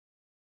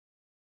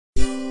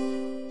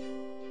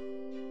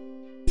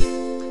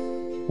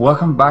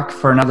Welcome back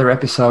for another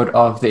episode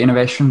of the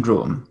Innovation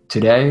Room.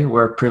 Today,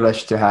 we're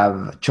privileged to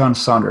have John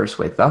Saunders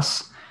with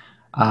us.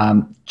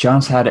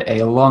 John's had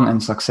a long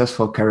and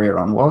successful career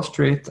on Wall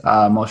Street,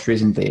 most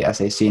recently as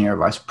a senior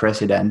vice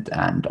president.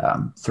 And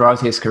throughout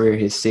his career,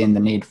 he's seen the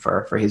need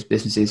for his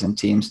businesses and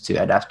teams to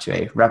adapt to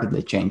a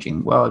rapidly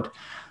changing world.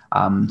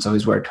 So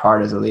he's worked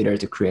hard as a leader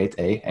to create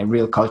a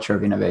real culture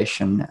of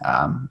innovation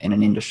in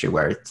an industry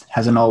where it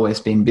hasn't always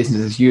been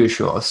business as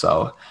usual.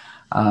 So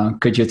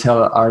could you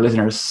tell our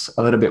listeners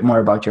a little bit more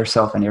about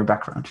yourself and your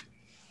background?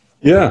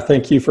 Yeah,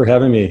 thank you for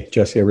having me,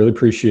 Jesse. I really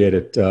appreciate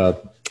it.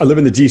 I live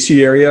in the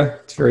DC area.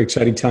 It's a very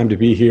exciting time to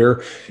be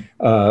here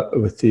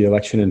with the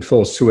election in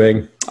full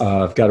swing.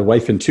 I've got a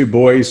wife and two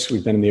boys.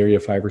 We've been in the area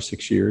 5 or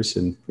 6 years,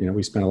 and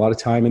we spend a lot of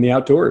time in the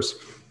outdoors.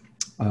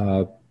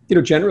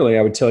 Generally,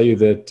 I would tell you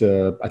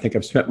that I think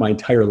I've spent my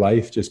entire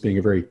life just being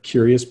a very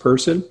curious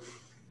person.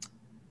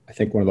 I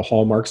think one of the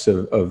hallmarks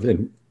of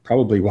and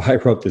probably why I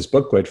wrote this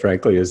book, quite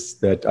frankly, is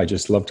that I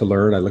just love to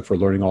learn. I look for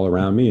learning all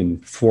around me,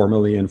 and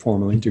formally,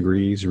 informally,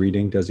 degrees,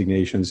 reading,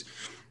 designations.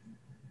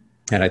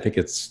 And I think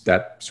it's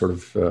that sort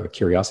of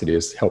curiosity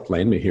has helped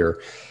land me here.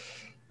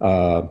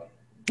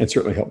 It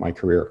certainly helped my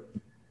career.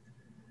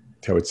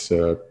 So it's,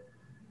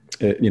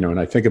 and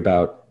I think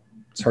about,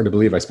 it's hard to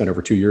believe I spent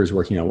over 2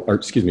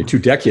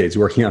 decades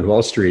working on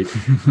Wall Street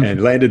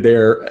and landed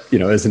there,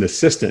 as an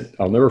assistant.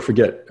 I'll never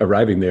forget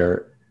arriving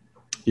there.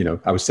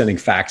 I was sending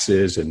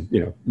faxes and,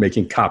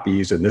 making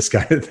copies and this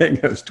kind of thing.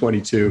 I was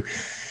 22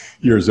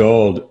 years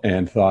old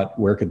and thought,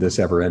 where could this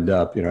ever end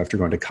up? After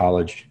going to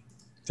college,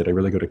 did I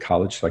really go to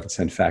college so I could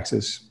send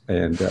faxes?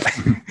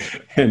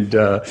 And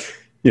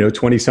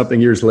 20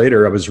 something years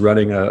later, I was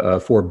running a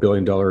 $4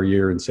 billion a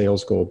year in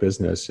sales goal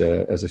business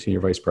as a senior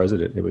vice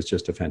president. It was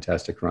just a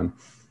fantastic run.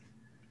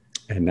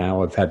 And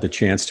now I've had the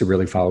chance to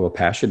really follow a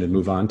passion and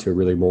move on to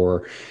really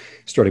more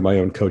starting my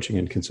own coaching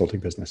and consulting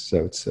business.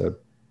 So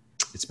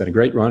it's been a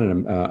great run,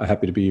 and I'm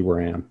happy to be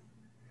where I am.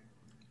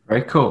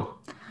 Very cool.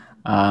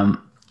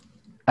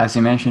 As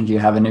you mentioned, you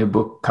have a new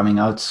book coming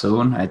out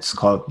soon. It's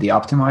called The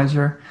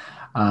Optimizer.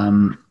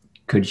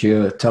 Could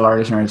you tell our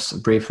listeners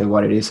briefly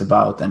what it is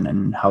about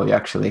and how you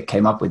actually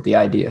came up with the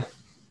idea?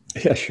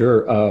 Yeah,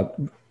 sure.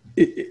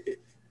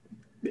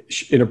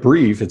 In a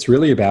brief, it's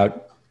really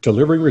about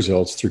delivering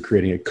results through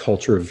creating a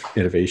culture of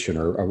innovation,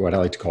 or what I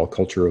like to call a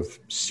culture of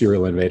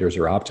serial innovators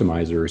or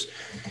optimizers.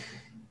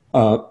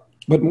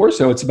 But more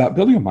so, it's about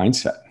building a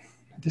mindset.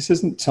 This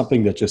isn't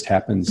something that just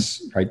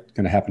happens, right,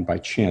 going to happen by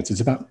chance.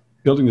 It's about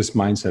building this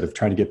mindset of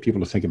trying to get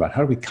people to think about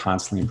how do we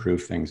constantly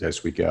improve things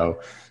as we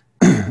go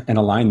and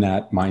align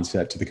that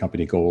mindset to the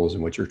company goals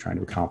and what you're trying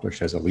to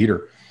accomplish as a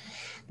leader.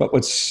 But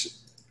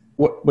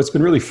what's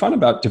been really fun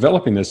about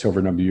developing this over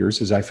a number of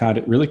years is I found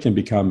it really can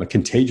become a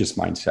contagious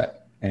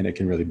mindset, and it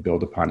can really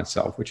build upon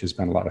itself, which has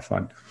been a lot of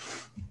fun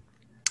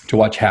to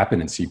watch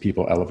happen and see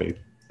people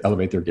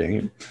elevate their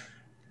game.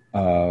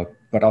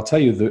 But I'll tell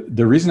you,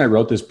 the reason I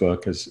wrote this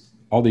book is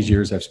all these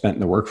years I've spent in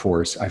the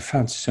workforce, I've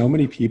found so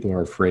many people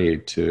are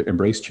afraid to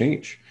embrace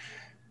change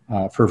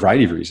for a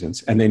variety of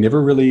reasons, and they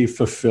never really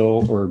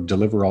fulfill or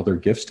deliver all their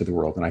gifts to the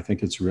world. And I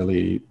think it's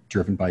really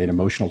driven by an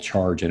emotional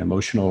charge, an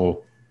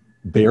emotional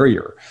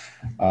barrier,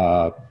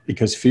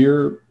 because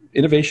fear,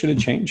 innovation, and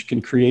change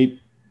can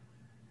create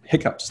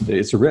hiccups.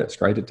 It's a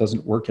risk, right? It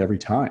doesn't work every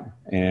time.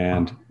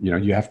 And,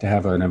 you have to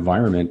have an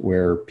environment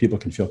where people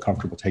can feel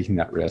comfortable taking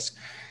that risk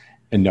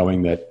and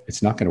knowing that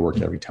it's not going to work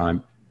every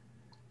time.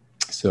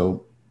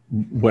 So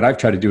what I've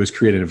tried to do is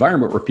create an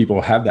environment where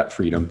people have that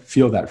freedom,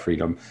 feel that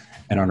freedom,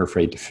 and aren't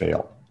afraid to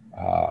fail,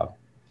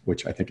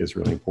 which I think is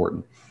really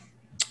important.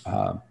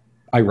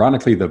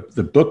 Ironically, the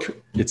book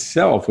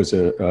itself was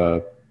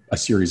a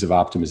series of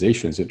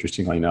optimizations,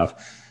 interestingly enough.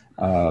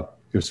 It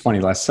was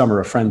funny, last summer,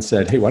 a friend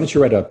said, hey, why don't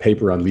you write a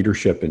paper on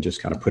leadership and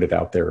just kind of put it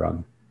out there,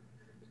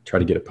 try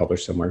to get it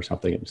published somewhere or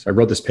something. And so I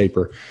wrote this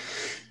paper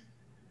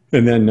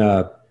and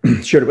then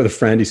shared it with a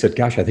friend. He said,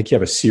 gosh, I think you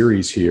have a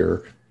series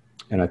here.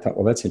 And I thought,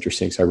 well, that's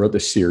interesting. So I wrote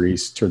this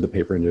series, turned the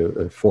paper into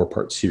a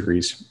 4-part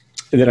series.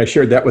 And then I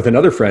shared that with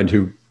another friend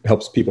who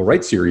helps people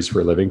write series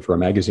for a living for a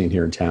magazine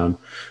here in town,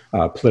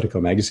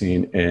 Politico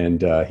magazine.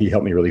 And he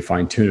helped me really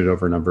fine tune it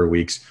over a number of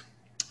weeks.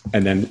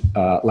 And then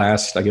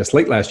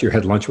late last year,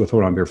 had lunch with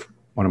one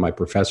of my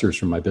professors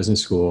from my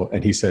business school.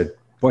 And he said,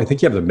 boy, I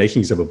think you have the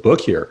makings of a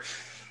book here.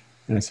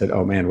 And I said,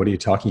 oh man, what are you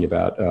talking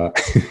about?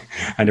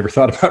 I never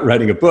thought about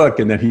writing a book.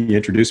 And then he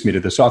introduced me to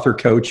this author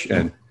coach.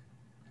 And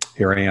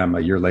here I am a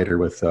year later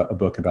with a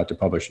book about to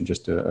publish in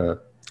just in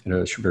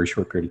a very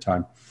short period of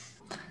time.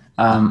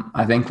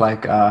 I think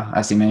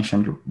as you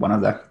mentioned, one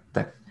of the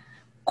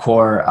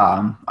core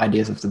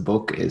ideas of the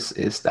book is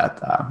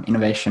that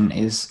innovation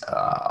is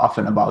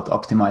often about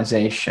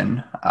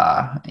optimization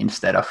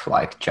instead of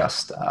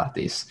just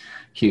these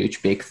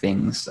huge big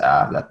things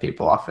that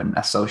people often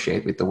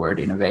associate with the word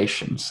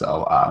innovation.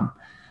 So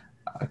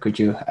could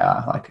you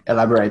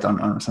elaborate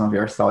on some of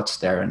your thoughts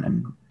there,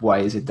 and why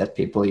is it that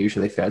people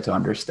usually fail to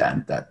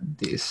understand that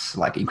this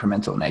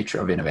incremental nature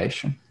of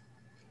innovation?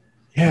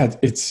 Yeah,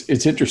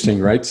 it's interesting,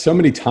 right? So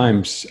many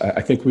times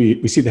I think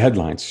we see the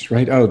headlines,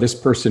 right? Oh, this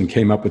person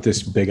came up with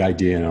this big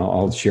idea, and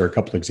I'll share a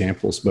couple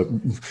examples, but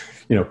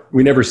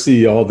we never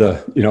see all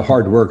the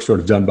hard work sort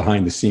of done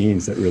behind the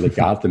scenes that really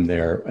got them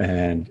there,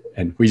 and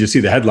we just see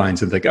the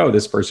headlines and think, oh,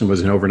 this person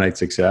was an overnight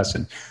success,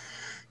 and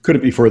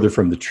couldn't be further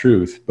from the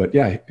truth. But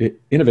yeah,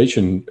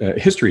 innovation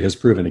history has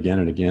proven again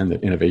and again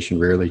that innovation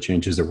rarely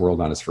changes the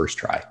world on its first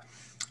try,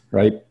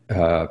 right?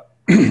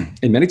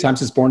 And many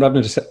times it's born out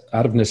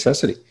of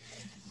necessity.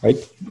 Right?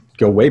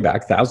 Go way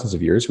back thousands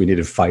of years. We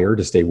needed fire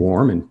to stay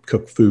warm and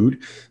cook food.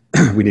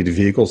 We needed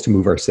vehicles to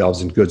move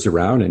ourselves and goods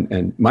around.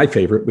 And my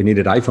favorite, we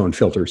needed iPhone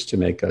filters to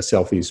make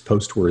selfies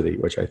post-worthy,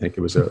 which I think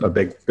it was a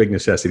big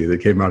necessity that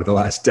came out of the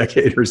last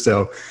decade or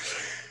so.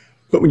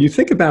 But when you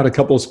think about a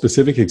couple of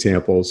specific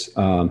examples,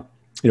 a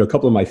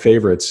couple of my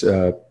favorites,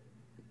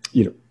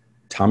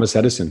 Thomas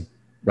Edison,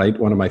 right?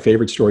 One of my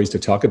favorite stories to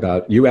talk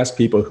about. You ask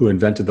people who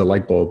invented the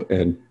light bulb,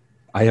 and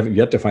I haven't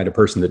yet to find a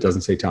person that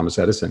doesn't say Thomas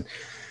Edison.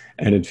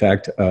 And in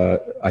fact,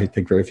 I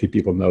think very few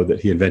people know that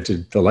he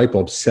invented the light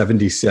bulb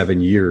 77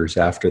 years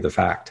after the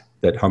fact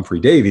that Humphrey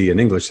Davy, an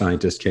English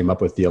scientist, came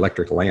up with the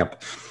electric lamp.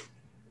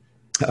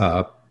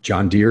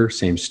 John Deere,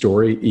 same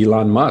story.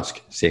 Elon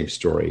Musk, same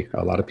story.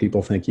 A lot of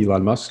people think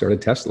Elon Musk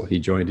started Tesla. He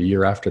joined a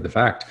year after the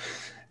fact.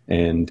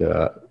 And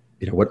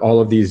what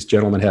all of these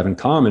gentlemen have in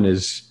common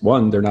is,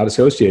 one, they're not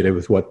associated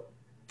with what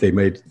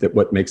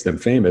makes them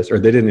famous, or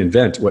they didn't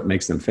invent what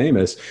makes them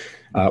famous.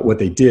 What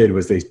they did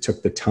was they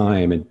took the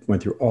time and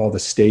went through all the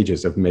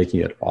stages of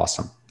making it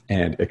awesome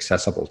and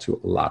accessible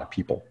to a lot of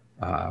people,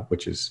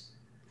 which is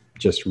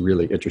just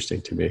really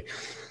interesting to me.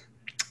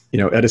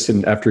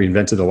 Edison, after he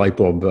invented the light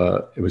bulb,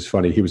 it was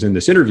funny. He was in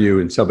this interview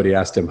and somebody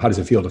asked him, how does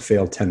it feel to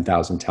fail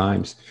 10,000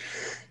 times?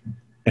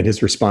 And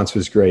his response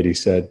was great. He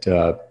said,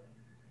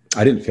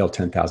 I didn't fail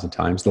 10,000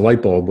 times. The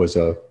light bulb was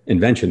an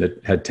invention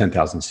that had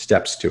 10,000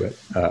 steps to it,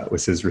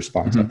 was his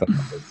response. Mm-hmm.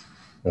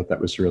 I thought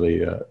that was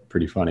really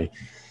pretty funny.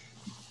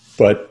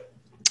 But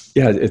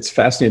yeah, it's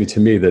fascinating to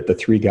me that the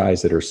three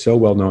guys that are so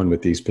well known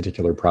with these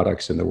particular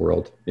products in the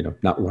world,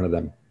 not one of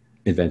them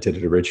invented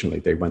it originally.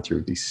 They went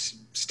through these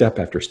step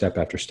after step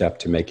after step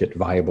to make it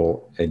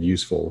viable and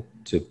useful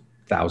to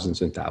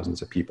thousands and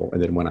thousands of people,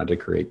 and then went on to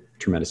create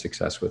tremendous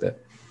success with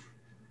it.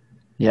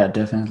 Yeah,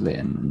 definitely.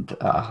 And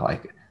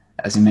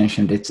as you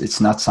mentioned, it's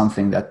not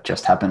something that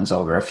just happens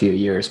over a few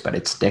years, but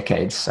it's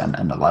decades and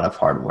a lot of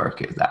hard work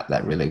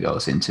that really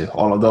goes into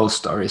all of those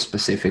stories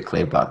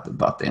specifically, but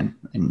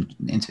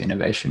into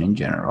innovation in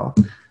general.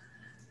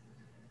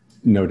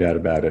 No doubt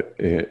about it.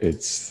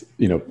 It's,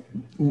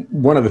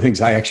 one of the things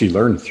I actually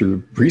learned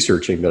through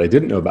researching that I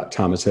didn't know about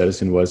Thomas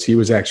Edison was he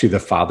was actually the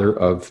father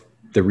of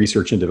the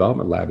research and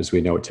development lab as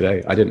we know it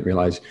today. I didn't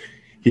realize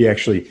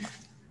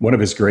one of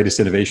his greatest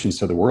innovations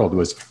to the world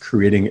was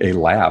creating a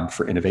lab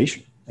for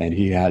innovation. And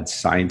he had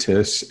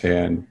scientists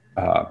and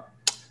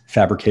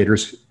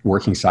fabricators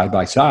working side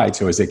by side.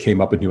 So as they came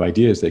up with new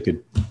ideas, they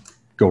could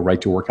go right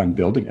to work on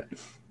building it.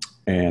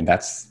 And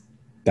that's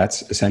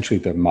essentially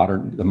the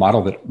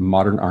model that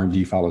modern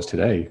R&D follows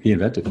today. He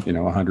invented,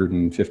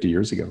 150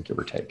 years ago, give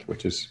or take,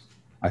 which is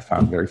I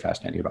found very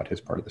fascinating about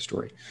his part of the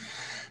story.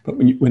 But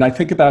when I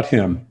think about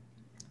him,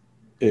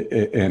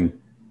 and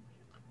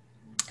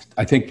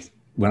I think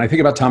when I think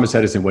about Thomas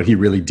Edison, what he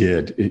really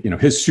did,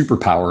 his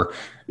superpower,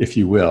 if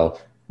you will,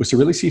 was to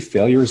really see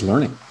failure as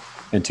learning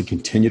and to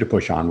continue to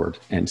push onward.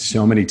 And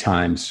so many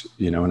times,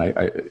 and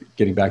I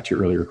getting back to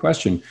your earlier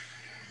question,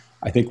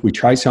 I think we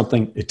try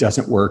something, it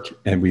doesn't work,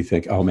 and we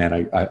think, oh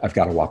man, I've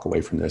got to walk away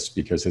from this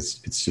because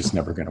it's just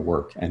never going to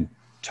work. And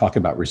talk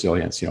about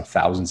resilience,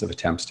 thousands of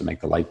attempts to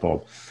make the light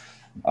bulb.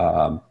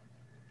 I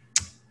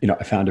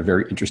found a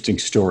very interesting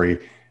story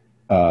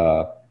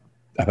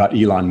about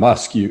Elon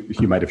Musk.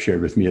 You might have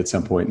shared with me at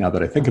some point, now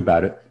that I think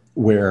about it,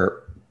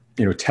 where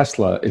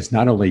Tesla is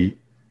not only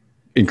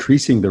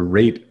increasing the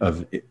rate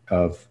of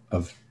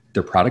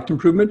their product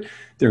improvement,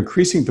 they're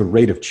increasing the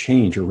rate of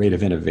change or rate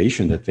of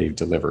innovation that they've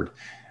delivered,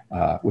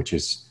 which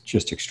is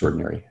just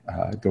extraordinary.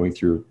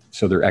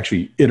 So they're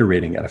actually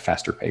iterating at a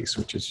faster pace,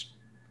 which is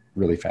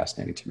really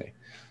fascinating to me.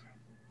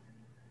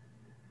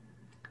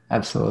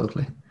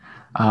 Absolutely.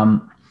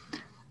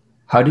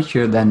 How did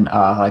you then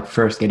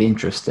first get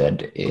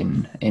interested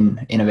in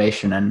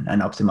innovation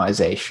and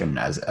optimization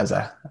as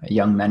a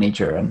young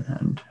manager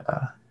and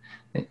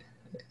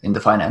in the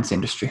finance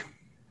industry?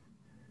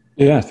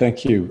 Yeah,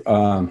 thank you.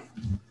 For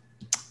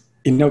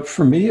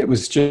me, it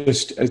was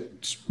just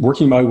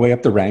working my way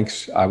up the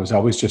ranks. I was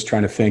always just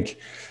trying to think,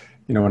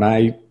 when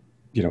I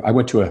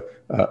went to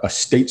a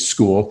state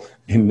school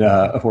in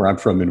where I'm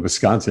from in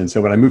Wisconsin. So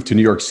when I moved to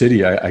New York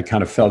City, I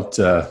kind of felt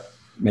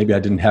maybe I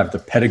didn't have the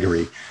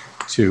pedigree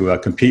to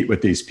compete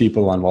with these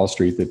people on Wall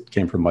Street that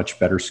came from much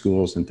better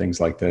schools and things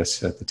like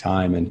this at the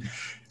time. And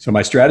so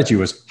my strategy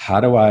was, how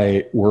do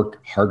I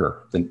work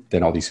harder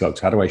than all these folks?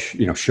 How do I,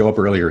 show up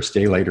earlier,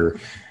 stay later?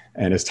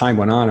 And as time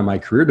went on and my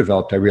career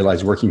developed, I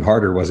realized working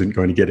harder wasn't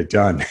going to get it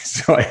done.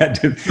 So I had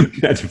to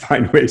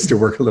find ways to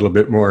work a little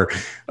bit more,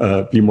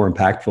 be more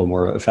impactful,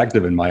 more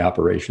effective in my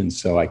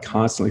operations. So I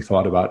constantly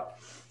thought about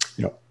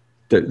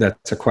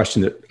that's a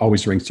question that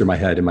always rings through my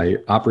head. Am I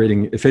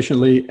operating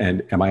efficiently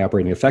and am I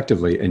operating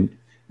effectively? And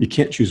you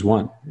can't choose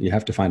one. You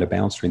have to find a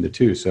balance between the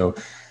two. So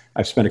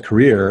I've spent a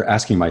career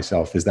asking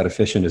myself, is that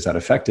efficient? Is that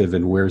effective?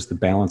 And where's the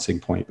balancing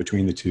point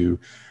between the two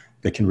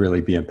that can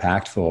really be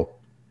impactful?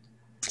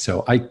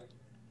 So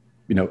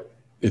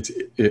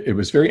it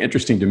was very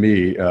interesting to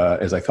me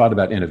as I thought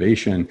about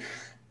innovation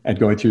and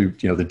going through,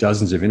 the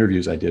dozens of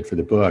interviews I did for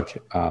the book.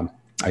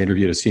 I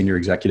interviewed a senior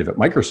executive at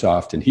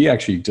Microsoft, and he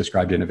actually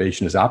described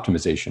innovation as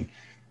optimization.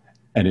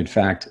 And in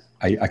fact,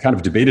 I kind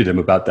of debated him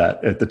about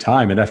that at the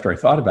time. And after I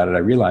thought about it, I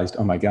realized,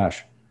 oh my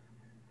gosh,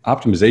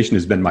 optimization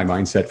has been my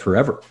mindset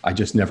forever. I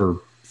just never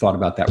thought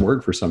about that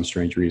word for some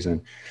strange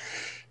reason.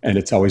 And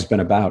it's always been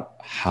about,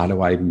 how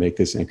do I make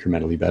this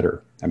incrementally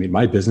better? I mean,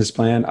 my business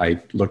plan,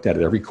 I looked at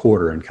it every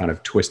quarter and kind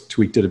of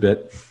tweaked it a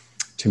bit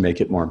to make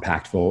it more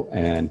impactful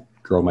and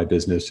grow my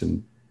business.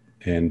 And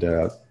then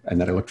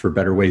I looked for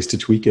better ways to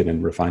tweak it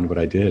and refine what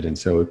I did. And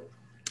so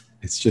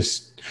it's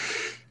just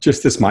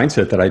this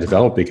mindset that I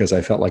developed because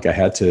I felt like I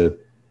had to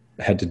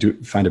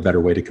find a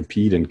better way to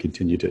compete and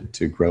continue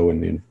to grow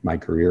in my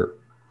career.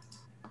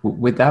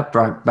 With that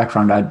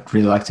background, I'd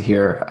really like to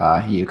hear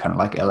you kind of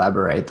like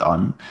elaborate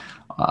on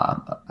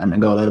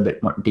and go a little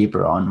bit more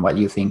deeper on what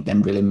you think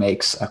then really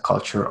makes a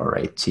culture or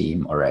a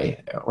team or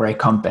a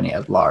company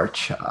at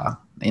large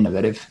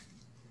innovative.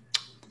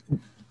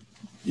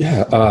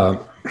 Yeah.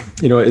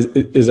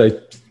 As I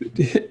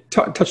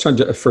touched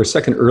on for a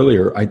second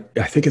earlier, I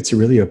think it's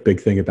really a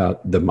big thing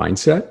about the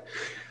mindset.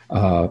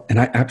 And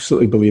I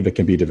absolutely believe it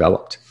can be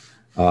developed.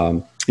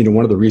 One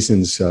of the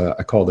reasons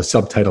I call the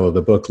subtitle of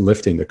the book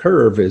Lifting the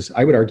Curve is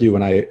I would argue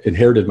when I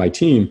inherited my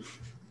team,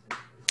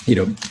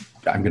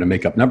 I'm going to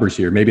make up numbers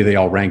here. Maybe they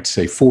all ranked,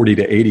 say, 40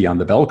 to 80 on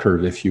the bell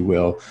curve, if you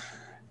will.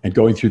 And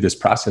going through this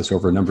process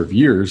over a number of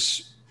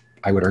years,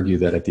 I would argue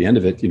that at the end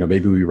of it,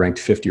 maybe we ranked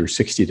 50 or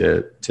 60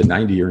 to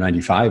 90 or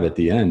 95 at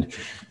the end.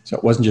 So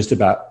it wasn't just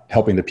about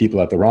helping the people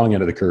at the wrong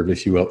end of the curve,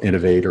 if you will,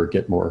 innovate or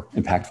get more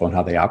impactful in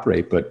how they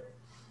operate, but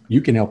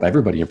you can help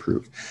everybody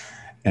improve.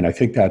 And I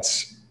think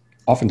that's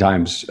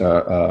oftentimes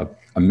a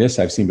miss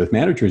I've seen with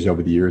managers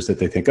over the years, that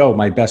they think, oh,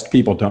 my best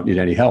people don't need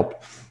any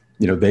help.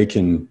 They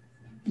can,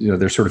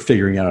 they're sort of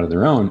figuring it out on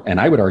their own. And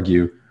I would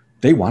argue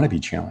they want to be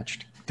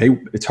challenged.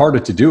 It's harder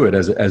to do it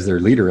as their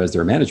leader, as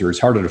their manager. It's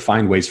harder to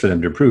find ways for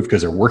them to improve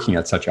because they're working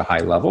at such a high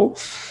level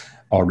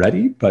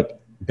already,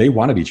 but they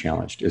want to be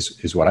challenged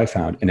is what I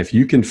found. And if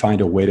you can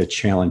find a way to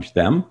challenge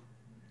them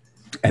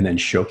and then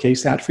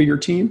showcase that for your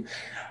team,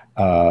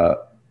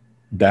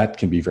 that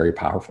can be very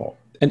powerful.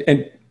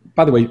 And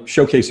by the way,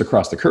 showcase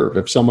across the curve.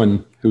 If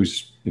someone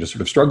who's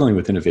sort of struggling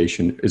with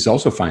innovation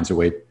also finds a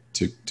way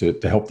to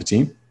help the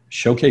team,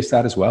 showcase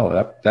that as well.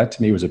 That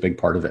to me was a big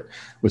part of it,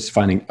 was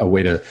finding a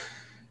way to,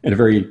 in a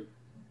very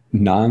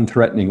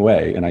non-threatening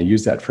way. And I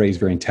use that phrase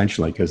very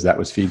intentionally because that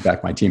was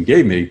feedback my team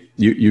gave me.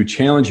 You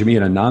challenge me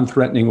in a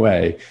non-threatening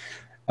way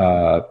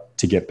to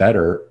get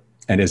better.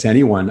 And as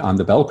anyone on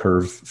the bell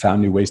curve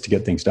found new ways to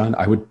get things done,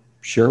 I would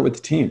share it with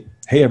the team.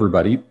 Hey,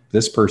 everybody,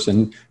 this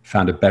person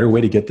found a better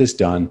way to get this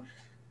done.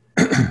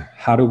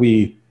 How do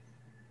we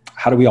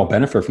all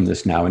benefit from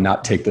this now and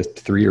not take the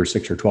 3 or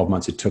 6 or 12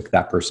 months it took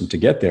that person to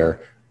get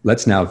there?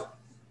 Let's now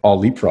all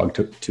leapfrog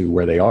to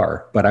where they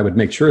are. But I would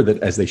make sure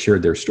that as they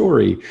shared their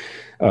story,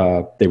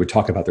 they would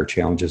talk about their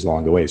challenges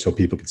along the way so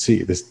people could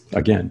see this.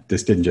 Again,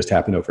 this didn't just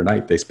happen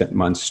overnight. They spent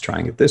months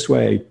trying it this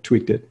way,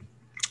 tweaked it,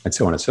 and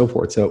so on and so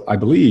forth. So I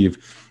believe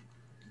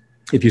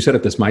if you set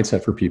up this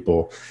mindset for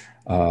people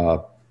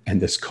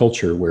and this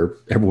culture where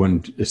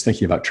everyone is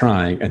thinking about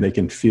trying and they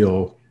can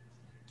feel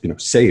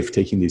safe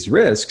taking these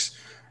risks,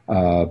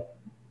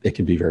 it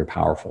can be very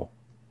powerful.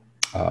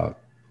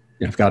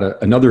 I've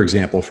got another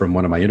example from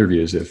one of my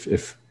interviews,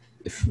 if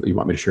you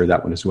want me to share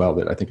that one as well,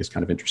 that I think is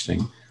kind of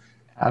interesting.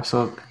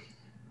 Absolutely.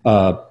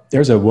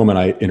 There's a woman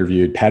I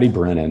interviewed, Patty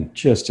Brennan,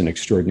 just an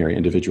extraordinary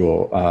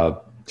individual.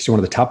 She's one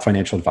of the top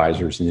financial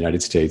advisors in the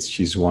United States.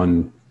 She's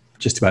won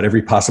just about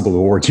every possible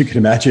award you can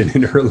imagine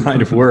in her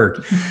line of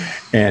work.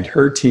 And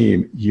her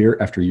team, year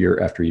after year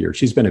after year,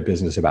 she's been in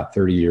business about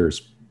 30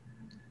 years.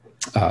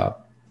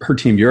 Her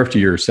team, year after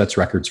year, sets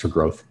records for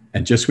growth.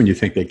 And just when you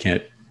think they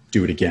can't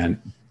do it again,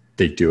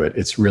 they do it.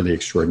 It's really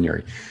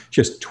extraordinary.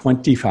 Just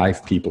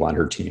 25 people on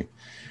her team,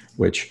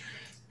 which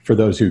for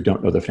those who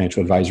don't know the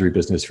financial advisory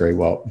business very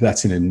well,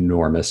 that's an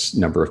enormous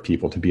number of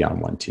people to be on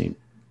one team.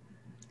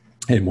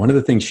 And one of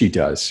the things she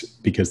does,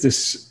 because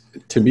this,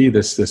 to me,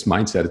 this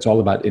mindset, it's all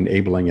about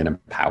enabling and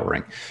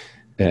empowering.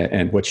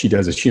 And what she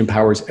does is she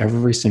empowers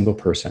every single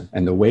person.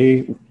 And the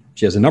way,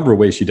 she has a number of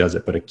ways she does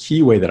it, but a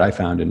key way that I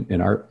found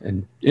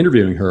in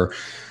interviewing her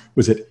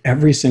was that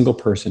every single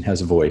person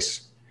has a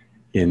voice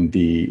in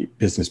the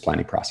business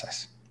planning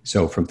process.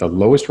 So from the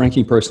lowest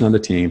ranking person on the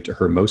team to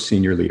her most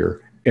senior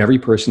leader, every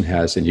person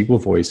has an equal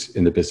voice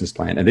in the business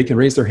plan. And they can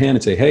raise their hand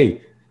and say,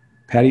 hey,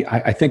 Patty,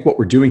 I think what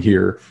we're doing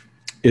here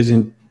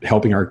isn't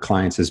helping our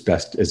clients as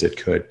best as it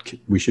could.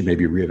 We should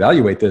maybe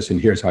reevaluate this,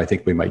 and here's how I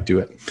think we might do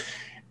it.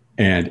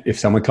 And if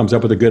someone comes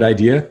up with a good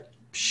idea,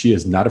 she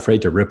is not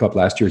afraid to rip up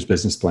last year's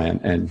business plan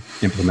and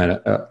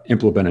implement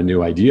a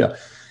new idea.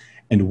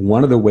 And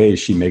one of the ways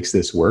she makes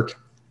this work,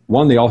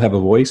 one, they all have a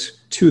voice.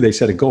 Two, they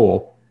set a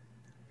goal,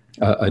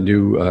 a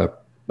new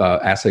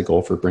asset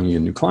goal for bringing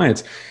in new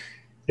clients.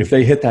 If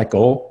they hit that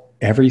goal,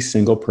 every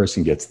single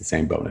person gets the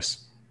same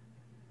bonus,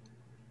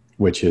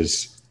 which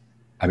is,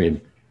 I mean,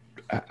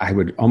 I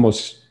would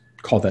almost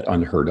call that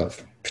unheard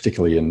of,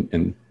 particularly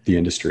in the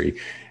industry.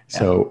 Yeah.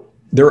 So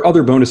there are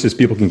other bonuses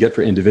people can get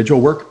for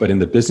individual work, but in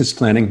the business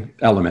planning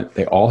element,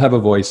 they all have a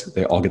voice.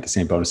 They all get the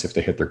same bonus if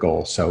they hit their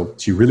goal. So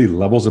she really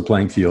levels the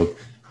playing field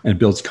and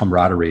builds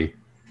camaraderie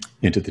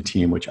into the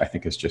team, which I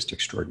think is just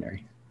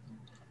extraordinary.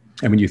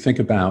 And when you think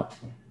about,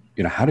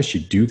 how does she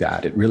do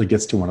that? It really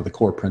gets to one of the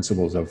core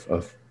principles of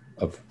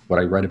what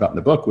I write about in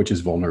the book, which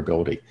is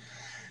vulnerability.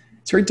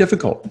 It's very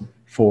difficult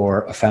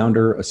for a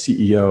founder, a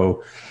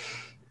CEO,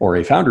 or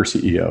a founder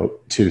CEO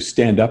to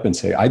stand up and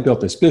say, I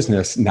built this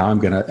business, now I'm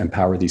going to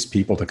empower these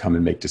people to come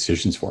and make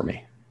decisions for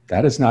me.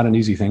 That is not an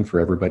easy thing for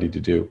everybody to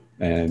do.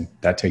 And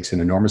that takes an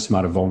enormous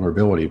amount of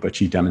vulnerability, but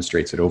she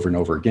demonstrates it over and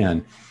over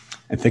again.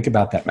 And think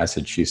about that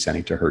message she's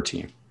sending to her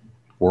team.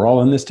 We're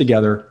all in this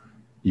together.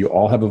 You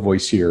all have a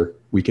voice here.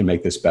 We can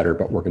make this better,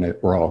 but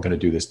we're all going to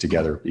do this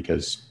together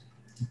because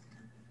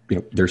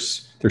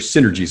there's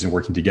synergies in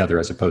working together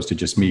as opposed to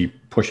just me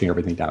pushing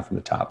everything down from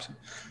the top.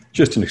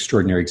 Just an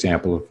extraordinary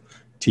example of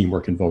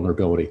teamwork and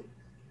vulnerability.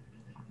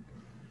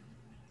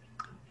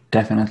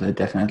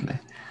 Definitely.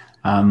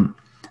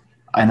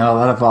 I know a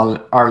lot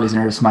of our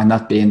listeners might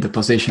not be in the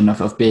position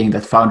of being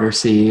that founder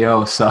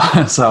CEO.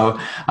 So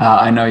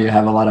I know you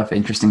have a lot of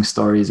interesting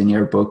stories in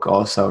your book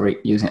also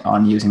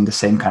using the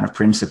same kind of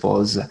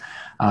principles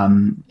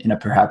in a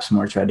perhaps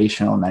more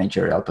traditional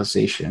managerial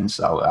position.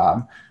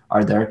 So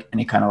are there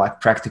any kind of like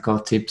practical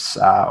tips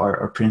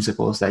or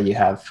principles that you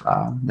have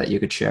that you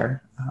could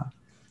share?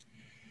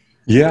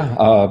 Yeah,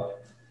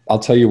 I'll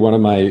tell you one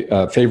of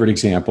my favorite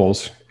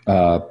examples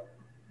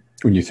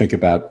when you think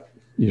about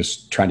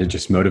just trying to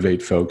just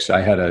motivate folks.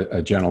 I had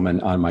a gentleman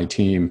on my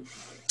team.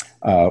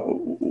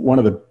 One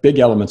of the big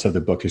elements of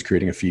the book is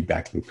creating a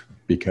feedback loop,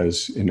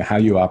 because in how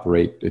you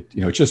operate, it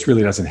just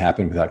really doesn't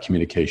happen without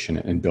communication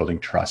and building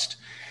trust.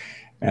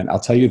 And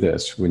I'll tell you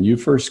this, when you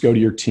first go to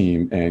your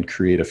team and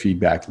create a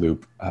feedback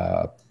loop,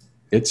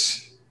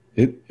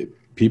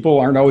 people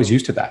aren't always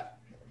used to that.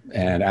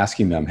 And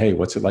asking them, hey,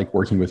 what's it like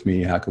working with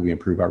me? How can we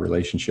improve our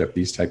relationship?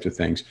 These types of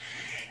things.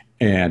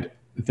 And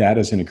that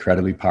is an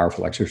incredibly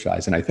powerful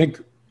exercise. And I think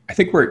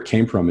where it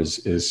came from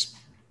is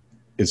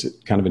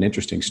kind of an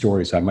interesting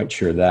story. So I might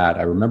share that.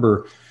 I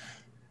remember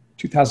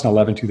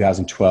 2011,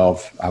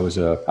 2012, I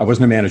wasn't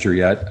a manager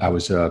yet. I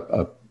was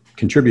a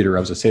contributor. I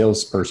was a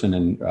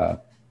salesperson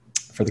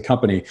for the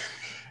company.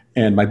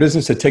 And my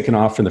business had taken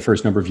off in the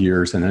first number of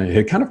years, and then it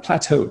had kind of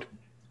plateaued.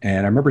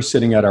 And I remember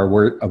sitting at our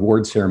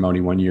award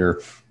ceremony one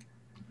year,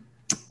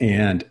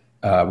 and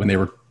when they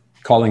were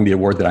calling the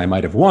award that I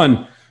might have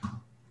won,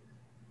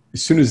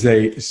 as soon as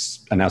they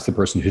announced the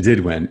person who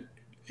did win,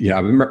 I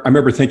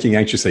remember thinking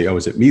anxiously, oh,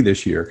 is it me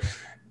this year?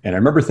 And I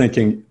remember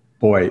thinking,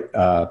 boy,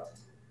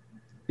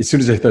 as soon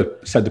as I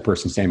said the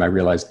person's name, I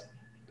realized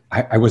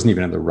I wasn't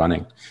even in the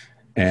running.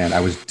 And I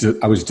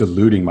was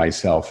deluding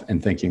myself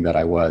and thinking that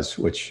I was,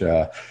 which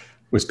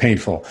was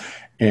painful.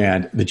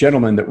 And the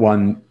gentleman that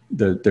won,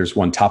 there's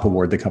one top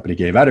award the company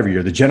gave out every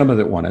year. The gentleman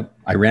that won it,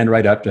 I ran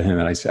right up to him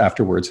and I said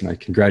afterwards, and I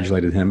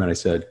congratulated him, and I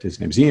said, his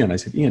name's Ian. I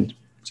said, Ian,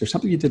 is there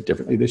something you did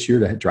differently this year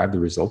to drive the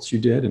results you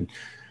did? And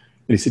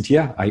he said,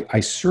 yeah, I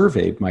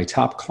surveyed my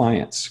top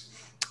clients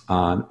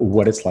on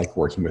what it's like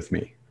working with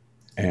me.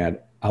 And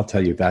I'll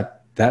tell you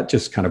that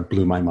just kind of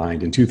blew my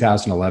mind. In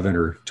 2011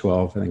 or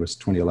 12, I think it was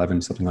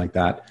 2011, something like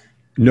that.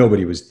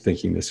 Nobody was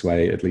thinking this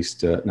way, at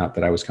least not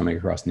that I was coming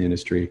across in the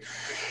industry.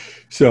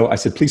 So I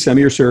said, please send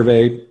me your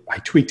survey. I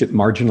tweaked it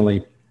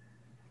marginally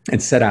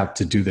and set out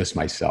to do this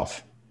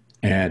myself.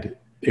 And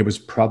it was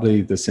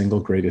probably the single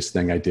greatest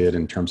thing I did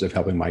in terms of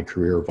helping my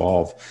career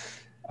evolve.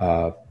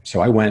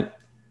 So I went,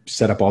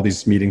 set up all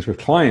these meetings with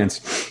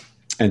clients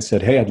and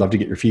said, hey, I'd love to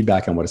get your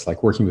feedback on what it's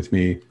like working with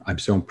me. I'm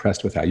so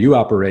impressed with how you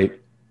operate.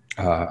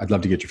 I'd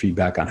love to get your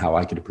feedback on how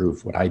I could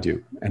improve what I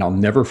do. And I'll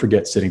never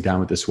forget sitting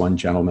down with this one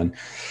gentleman,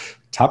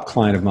 top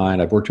client of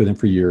mine. I've worked with him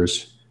for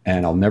years,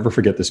 and I'll never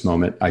forget this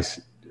moment. I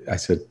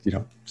said,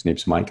 his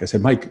name's Mike. I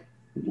said, Mike,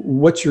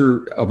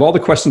 of all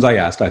the questions I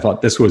asked, I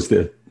thought this was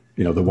the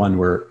one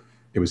where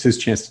it was his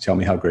chance to tell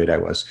me how great I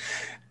was.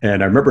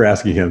 And I remember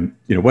asking him,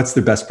 what's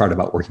the best part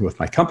about working with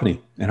my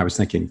company? And I was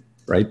thinking,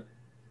 right,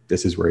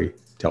 this is where he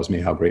tells me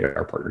how great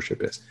our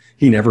partnership is.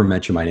 He never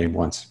mentioned my name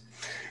once,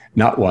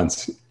 not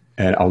once.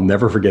 And I'll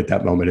never forget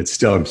that moment.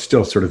 I'm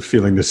still sort of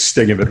feeling the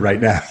sting of it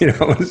right now.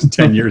 It's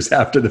 10 years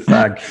after the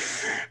fact.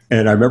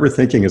 And I remember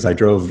thinking as I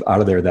drove out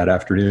of there that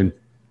afternoon,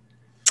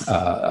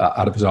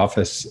 out of his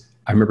office,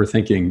 I remember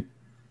thinking,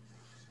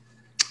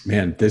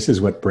 man, this is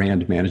what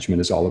brand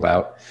management is all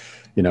about.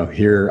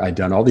 Here I'd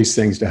done all these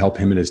things to help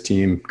him and his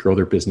team grow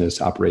their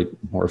business, operate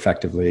more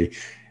effectively.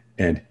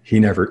 And he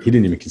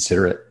didn't even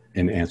consider it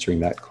in answering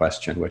that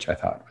question, which I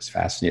thought was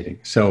fascinating.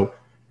 So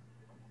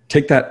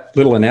take that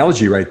little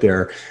analogy right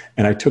there,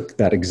 and I took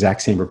that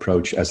exact same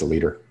approach as a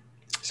leader.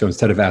 So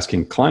instead of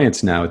asking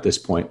clients now at this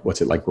point,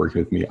 what's it like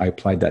working with me? I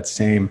applied that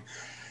same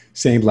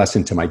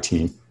lesson to my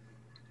team.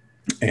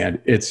 And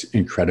it's an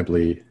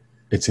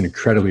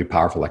incredibly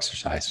powerful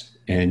exercise.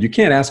 And you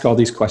can't ask all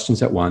these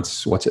questions at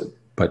once.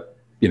 But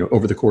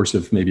over the course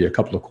of maybe a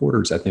couple of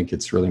quarters, I think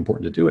it's really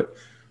important to do it.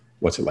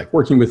 What's it like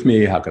working with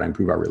me? How can I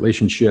improve our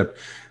relationship?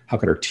 How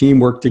can our team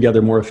work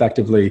together more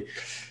effectively?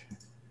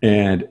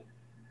 And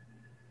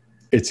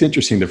it's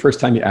interesting. The first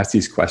time you ask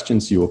these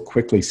questions, you will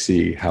quickly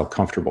see how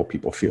comfortable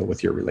people feel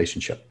with your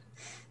relationship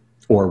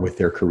or with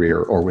their career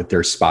or with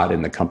their spot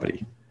in the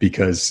company.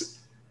 Because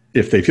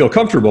if they feel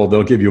comfortable,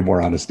 they'll give you a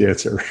more honest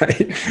answer,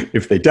 right?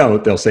 If they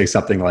don't, they'll say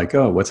something like,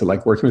 oh, what's it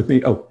like working with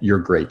me? Oh, you're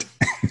great.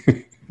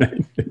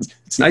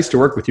 It's nice to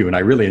work with you and I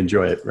really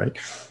enjoy it, right?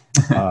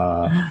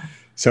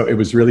 So it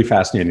was really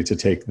fascinating to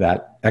take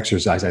that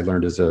exercise I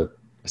learned as a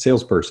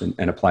salesperson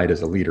and apply it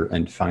as a leader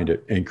and find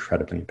it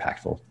incredibly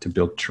impactful to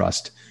build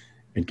trust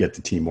and get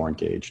the team more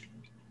engaged.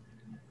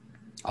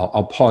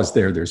 I'll pause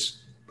there.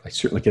 I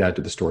certainly could add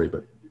to the story,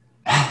 but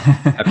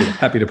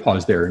happy to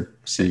pause there and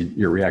see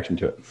your reaction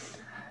to it.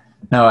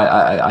 No,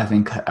 I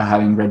think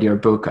having read your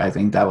book, I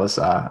think that was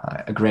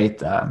a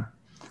great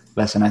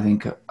lesson. I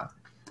think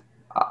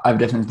I've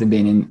definitely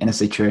been in a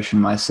situation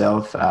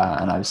myself,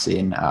 and I've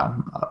seen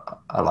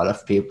a lot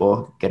of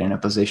people get in a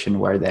position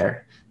where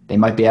they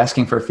might be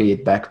asking for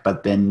feedback,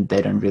 but then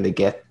they don't really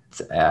get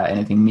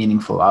anything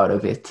meaningful out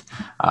of it,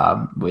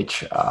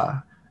 which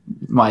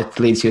might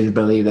lead you to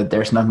believe that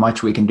there's not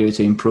much we can do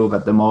to improve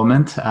at the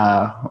moment,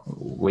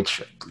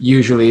 which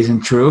usually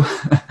isn't true.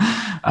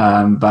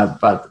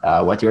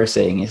 But what you're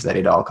saying is that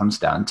it all comes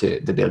down to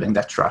the building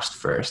that trust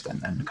first,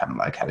 and then kind of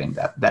like having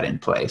that in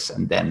place,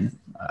 and then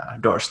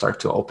doors start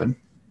to open.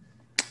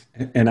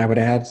 And I would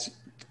add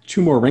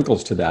two more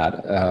wrinkles to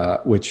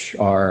that, which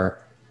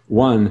are,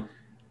 one,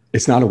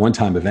 it's not a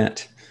one-time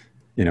event.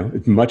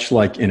 Much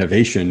like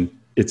innovation,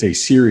 it's a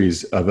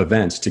series of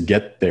events to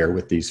get there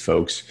with these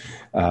folks,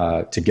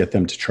 to get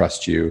them to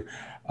trust you.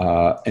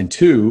 And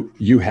two,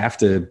 you have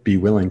to be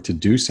willing to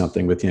do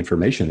something with the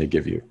information they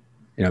give you.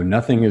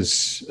 Nothing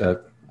is, I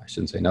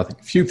shouldn't say nothing.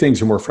 Few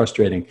things are more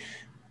frustrating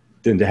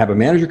than to have a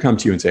manager come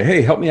to you and say,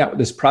 hey, help me out with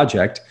this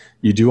project.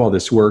 You do all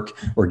this work,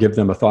 or give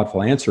them a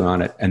thoughtful answer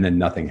on it, and then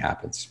nothing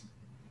happens.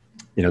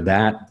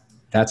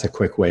 That's a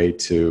quick way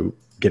to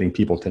getting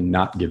people to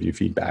not give you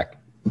feedback.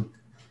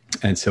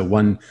 And so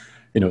one,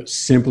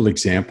 simple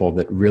example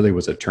that really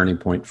was a turning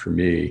point for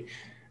me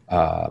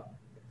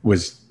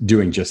was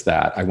doing just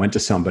that. I went to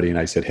somebody and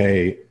I said,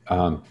 hey,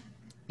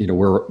 we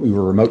were a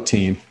remote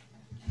team.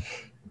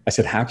 I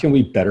said, how can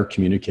we better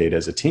communicate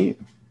as a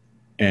team?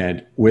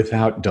 And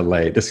without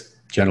delay, this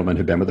gentleman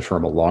had been with the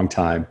firm a long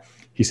time.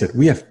 He said,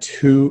 we have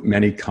too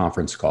many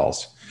conference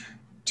calls,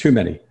 too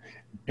many.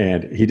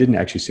 And he didn't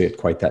actually say it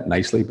quite that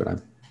nicely, but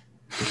I'm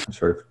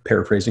sort of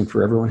paraphrasing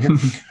for everyone here.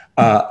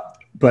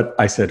 But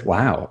I said,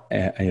 wow,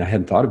 and I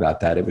hadn't thought about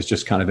that. It was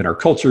just kind of in our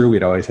culture.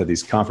 We'd always had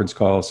these conference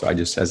calls.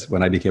 So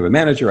when I became a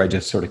manager, I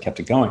just sort of kept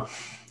it going.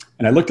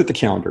 And I looked at the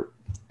calendar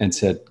and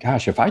said,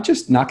 gosh, if I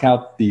just knock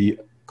out the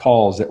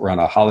calls that were on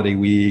a holiday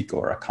week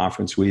or a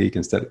conference week,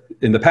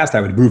 in the past,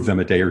 I would move them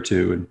a day or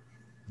two and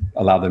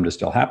allow them to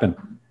still happen.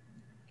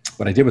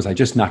 What I did was I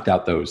just knocked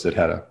out those that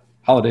had a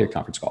holiday or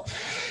conference call.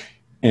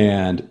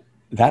 And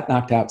that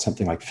knocked out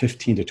something like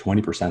 15 to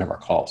 20% of our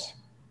calls.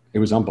 It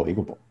was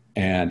unbelievable.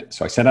 And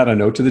so I sent out a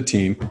note to the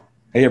team.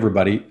 Hey,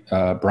 everybody,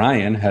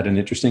 Brian had an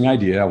interesting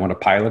idea. I want to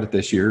pilot it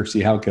this year,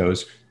 see how it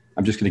goes.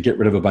 I'm just going to get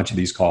rid of a bunch of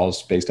these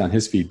calls based on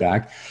his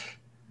feedback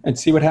and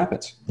see what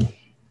happens.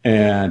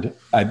 And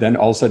then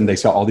all of a sudden they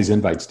saw all these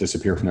invites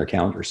disappear from their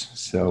calendars.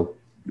 So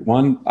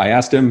 1, I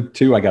asked him.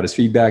 2, I got his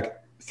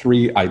feedback.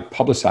 3, I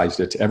publicized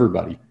it to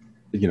everybody.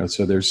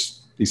 So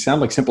these sound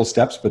like simple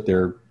steps, but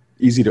they're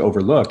easy to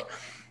overlook.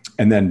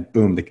 And then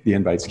boom, the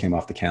invites came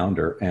off the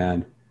calendar.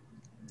 And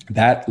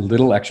that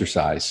little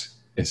exercise,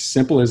 as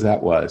simple as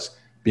that was,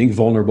 being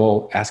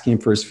vulnerable, asking him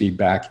for his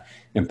feedback,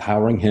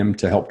 empowering him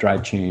to help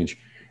drive change,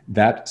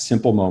 that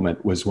simple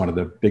moment was one of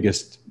the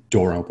biggest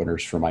door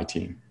openers for my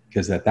team.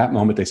 Because at that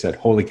moment they said,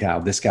 holy cow,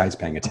 this guy's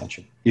paying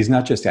attention. He's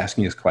not just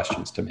asking us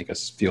questions to make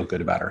us feel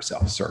good about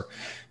ourselves or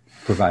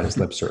provide us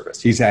lip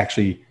service. He's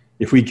actually,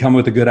 if we come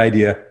with a good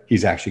idea,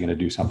 he's actually going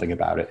to do something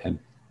about it. And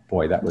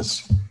boy,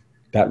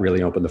 that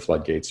really opened the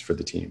floodgates for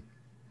the team.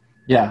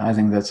 Yeah, I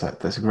think that's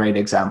a great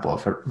example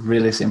of a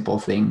really simple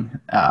thing,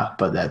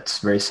 but that's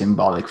very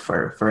symbolic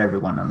for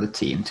everyone on the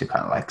team to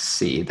kind of like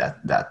see that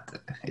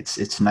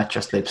it's not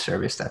just lip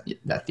service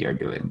that you're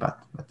doing, but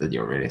that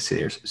you're really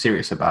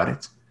serious about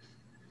it.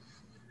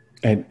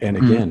 And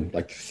again,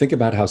 like think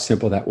about how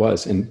simple that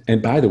was.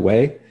 And by the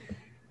way,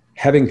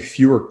 having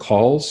fewer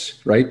calls,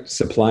 right?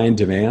 Supply and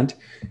demand,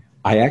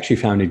 I actually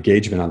found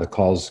engagement on the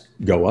calls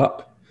go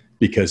up.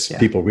 Because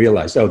people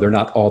realized, they're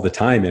not all the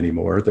time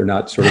anymore. They're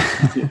not sort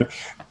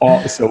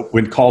of, so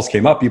when calls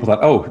came up, people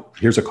thought,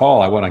 here's a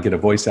call. I want to get a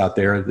voice out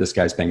there. This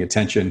guy's paying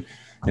attention.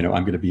 I'm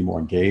going to be more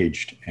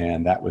engaged.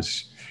 And that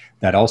was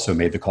that also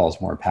made the calls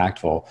more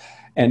impactful.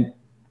 And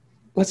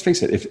let's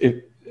face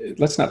it,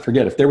 let's not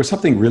forget, if there was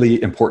something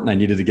really important I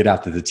needed to get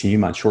out to the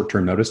team on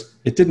short-term notice,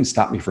 it didn't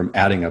stop me from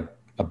adding a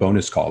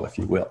bonus call, if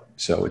you will.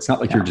 So it's not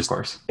like you're just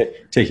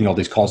taking all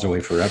these calls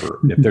away forever.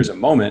 If there's a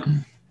moment,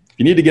 if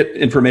you need to get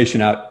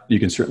information out, you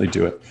can certainly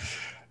do it.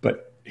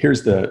 But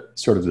here's the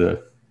sort of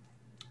the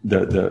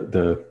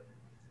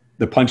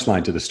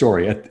punchline to the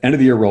story. At the end of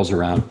the year rolls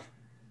around,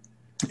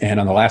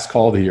 and on the last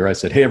call of the year, I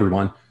said, "Hey,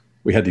 everyone,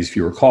 we had these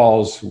fewer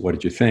calls. What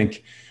did you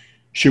think?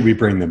 Should we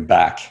bring them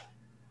back?"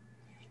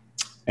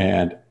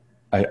 And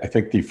I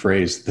think the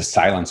phrase, "the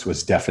silence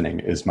was deafening,"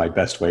 is my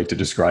best way to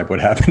describe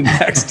what happened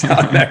next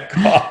on that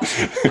call.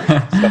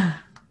 So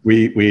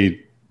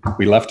we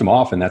left them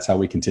off, and that's how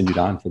we continued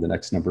on for the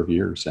next number of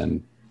years.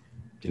 And,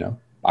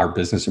 our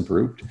business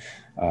improved.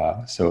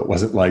 So it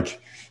wasn't like,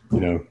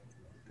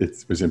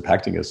 it was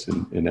impacting us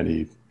in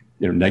any,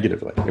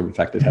 negatively. In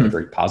fact, it had a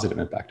very positive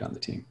impact on the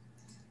team.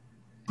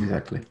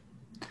 Exactly.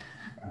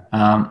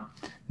 Now,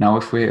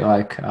 if we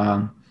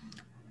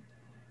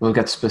look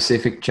at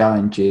specific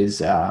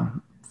challenges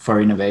for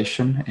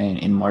innovation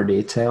in more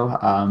detail,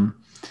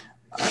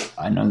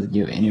 I know that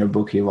in your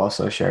book, you've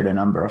also shared a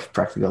number of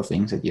practical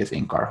things that you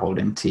think are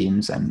holding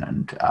teams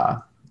and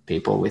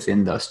people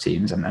within those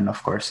teams, and then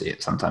of course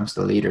sometimes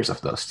the leaders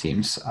of those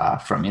teams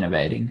from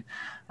innovating.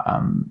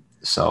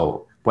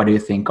 So, what do you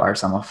think are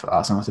some of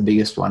the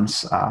biggest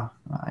ones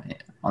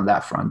on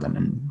that front,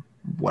 and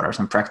what are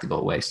some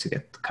practical ways to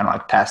get kind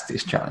of past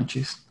these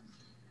challenges?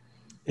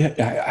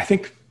 Yeah, I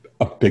think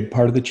a big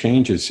part of the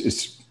change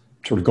is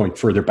sort of going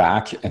further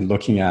back and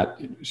looking at,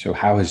 so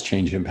how has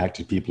change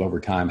impacted people over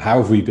time? How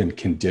have we been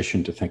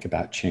conditioned to think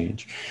about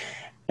change?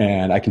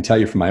 And I can tell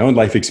you from my own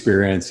life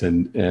experience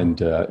and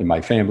in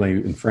my family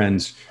and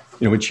friends,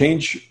 when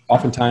change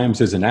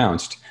oftentimes is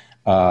announced,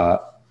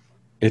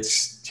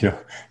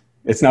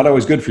 it's not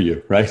always good for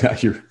you,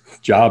 right? Your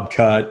job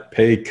cut,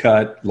 pay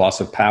cut, loss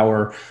of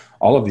power,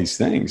 all of these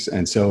things.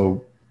 And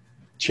so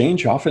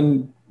change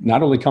often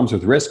not only comes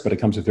with risk, but it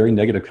comes with very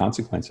negative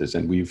consequences.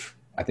 And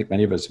I think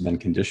many of us have been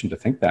conditioned to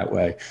think that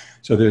way.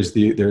 So there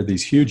are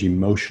these huge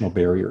emotional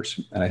barriers.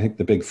 And I think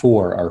the big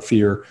four are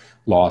fear,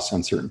 loss,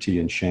 uncertainty,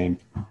 and shame.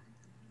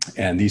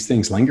 And these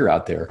things linger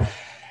out there.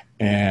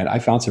 And I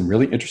found some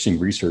really interesting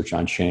research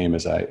on shame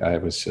as I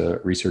was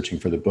researching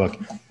for the book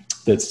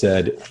that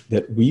said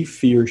that we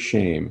fear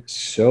shame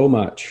so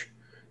much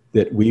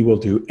that we will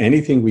do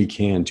anything we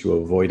can to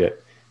avoid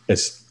it,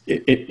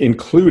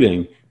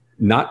 including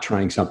not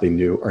trying something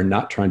new or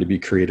not trying to be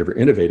creative or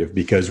innovative,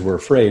 because we're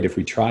afraid if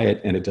we try it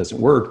and it doesn't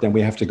work, then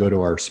we have to go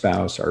to our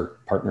spouse, our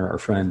partner, our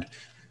friend,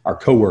 our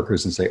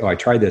coworkers and say, "Oh, I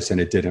tried this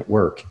and it didn't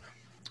work."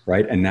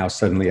 Right. And now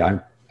suddenly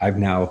I've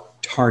now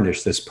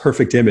tarnished this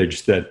perfect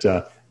image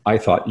that I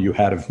thought you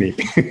had of me.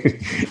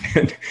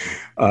 And,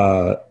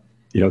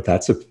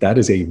 that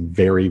is a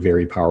very,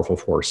 very powerful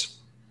force.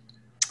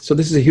 So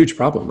this is a huge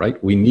problem,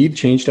 right? We need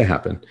change to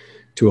happen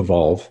to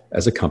evolve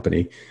as a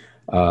company.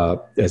 To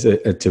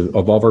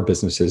evolve our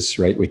businesses,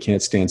 right? We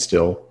can't stand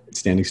still.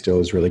 Standing still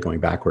is really going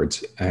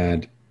backwards.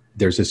 And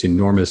there's this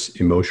enormous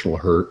emotional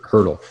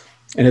hurdle.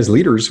 And as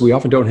leaders, we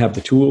often don't have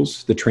the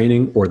tools, the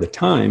training, or the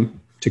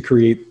time to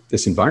create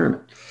this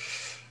environment.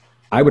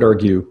 I would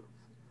argue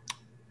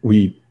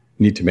we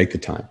need to make the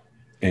time.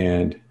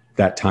 And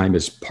that time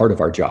is part of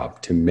our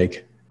job, to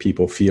make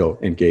people feel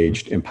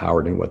engaged,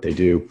 empowered in what they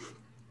do.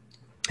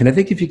 And I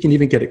think if you can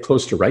even get it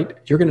close to right,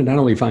 you're going to not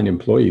only find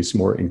employees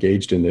more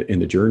engaged in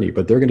the journey,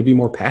 but they're going to be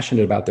more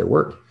passionate about their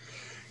work.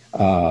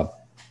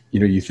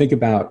 You think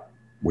about,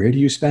 where do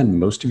you spend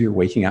most of your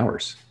waking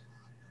hours?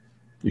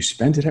 You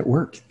spend it at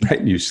work,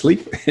 right? You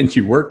sleep and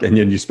you work, and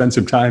then you spend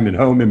some time at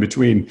home in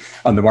between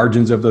on the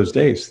margins of those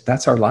days.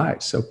 That's our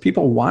lives. So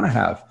people want to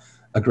have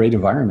a great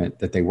environment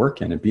that they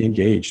work in and be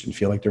engaged and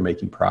feel like they're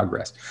making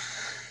progress.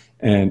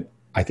 And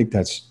I think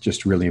that's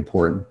just really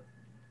important.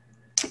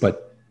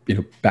 But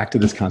back to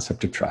this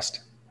concept of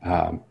trust.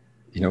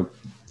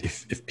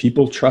 If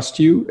people trust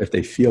you, if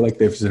they feel like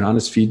there's an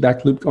honest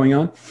feedback loop going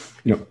on,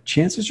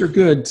 chances are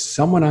good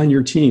someone on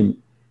your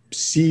team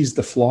sees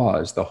the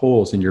flaws, the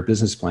holes in your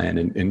business plan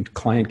and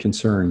client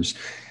concerns.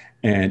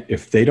 And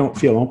if they don't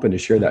feel open to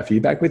share that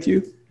feedback with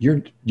you,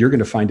 you're going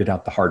to find it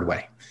out the hard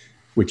way,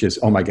 which is,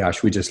 oh my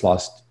gosh, we just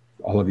lost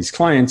all of these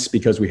clients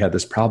because we had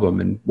this problem.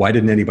 And why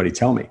didn't anybody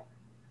tell me?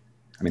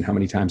 I mean, how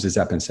many times has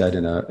that been said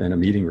in a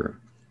meeting room?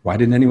 Why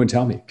didn't anyone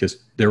tell me? Because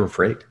they're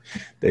afraid.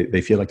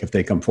 They feel like if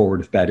they come forward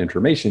with bad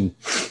information,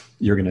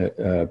 you're going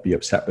to be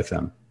upset with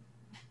them.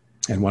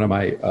 And one of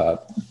my,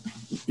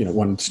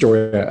 one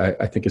story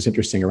I think is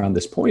interesting around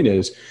this point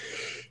is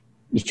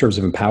in terms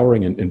of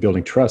empowering and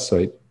building trust.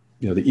 So,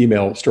 the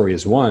email story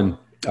is one.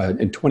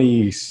 In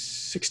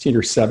 2016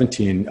 or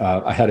 17,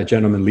 I had a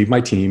gentleman leave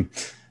my team,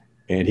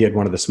 and he had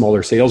one of the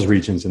smaller sales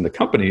regions in the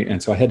company.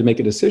 And so I had to make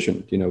a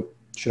decision,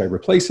 should I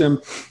replace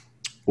him,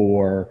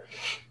 or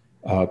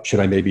should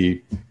I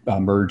maybe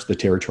merge the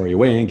territory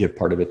away and give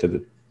part of it to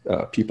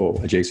the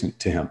people adjacent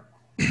to him?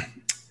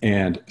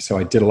 And so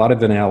I did a lot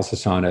of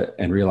analysis on it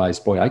and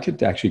realized, boy, I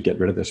could actually get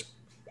rid of this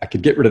I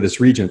could get rid of this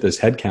region, this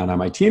headcount on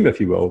my team, if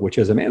you will, which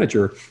as a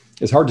manager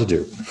is hard to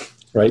do,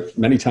 right?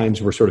 Many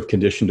times we're sort of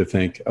conditioned to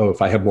think, oh,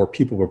 if I have more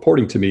people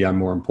reporting to me, I'm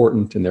more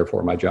important, and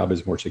therefore my job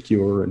is more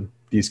secure, and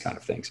these kind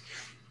of things.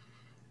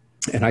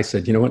 And I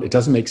said, you know what? It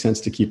doesn't make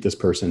sense to keep this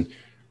person.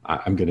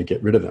 I'm going to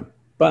get rid of them.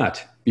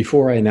 But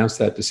before I announced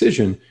that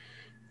decision,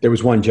 there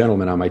was one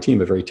gentleman on my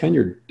team, a very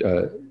tenured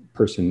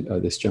person,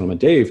 this gentleman,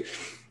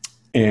 Dave.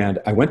 And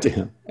I went to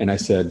him and I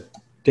said,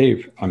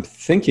 Dave, I'm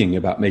thinking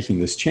about making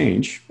this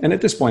change. And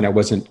at this point, I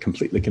wasn't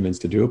completely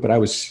convinced to do it, but I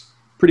was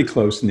pretty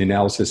close, and the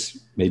analysis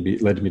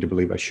led me to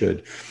believe I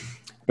should.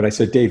 But I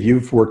said, Dave,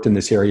 you've worked in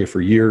this area for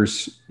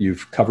years.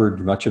 You've covered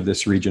much of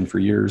this region for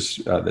years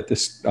that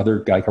this other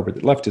guy covered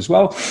that left as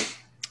well.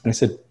 And I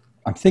said,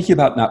 I'm thinking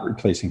about not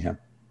replacing him.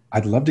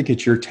 I'd love to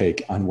get your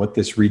take on what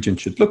this region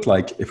should look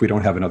like if we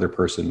don't have another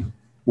person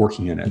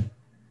working in it.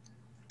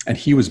 And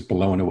he was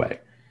blown away.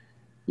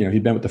 You know,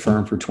 he'd been with the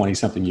firm for 20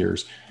 something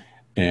years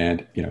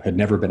and, you know, had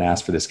never been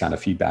asked for this kind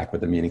of feedback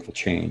with a meaningful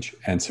change.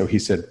 And so he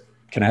said,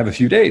 can I have a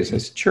few days? I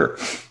said, sure.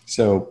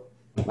 So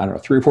I don't know,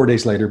 3 or 4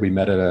 days later, we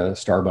met at a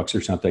Starbucks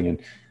or something, and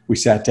we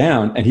sat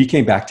down, and he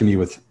came back to me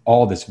with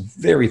all this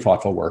very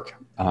thoughtful work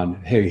on,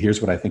 hey,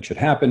 here's what I think should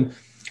happen.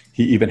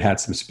 He even had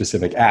some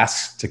specific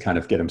asks to kind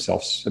of get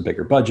himself a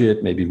bigger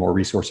budget, maybe more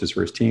resources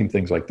for his team,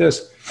 things like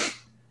this.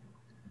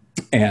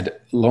 And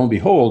lo and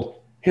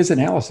behold, his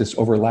analysis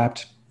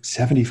overlapped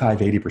 75,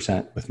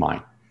 80% with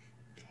mine.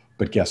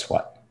 But guess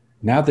what?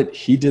 Now that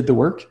he did the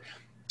work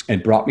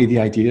and brought me the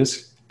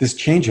ideas, this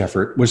change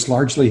effort was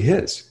largely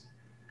his.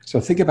 So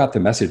think about the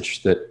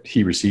message that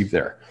he received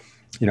there.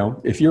 You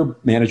know, if your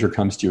manager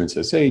comes to you and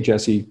says, hey,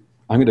 Jesse,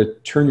 I'm going to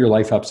turn your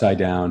life upside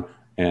down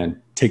and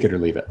take it or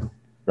leave it,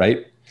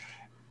 right?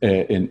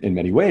 In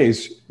many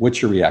ways,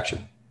 what's your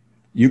reaction?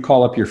 You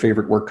call up your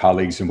favorite work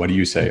colleagues and what do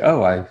you say?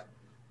 Oh,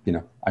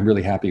 I'm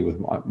really happy with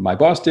what my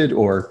boss did,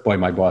 or boy,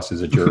 my boss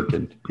is a jerk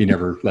and he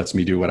never lets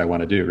me do what I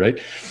want to do, right?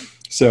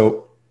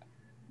 So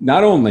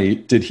not only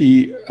did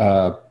he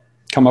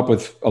come up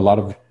with a lot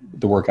of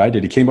the work I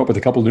did, he came up with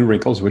a couple new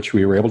wrinkles, which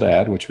we were able to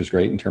add, which was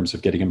great in terms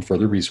of getting him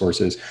further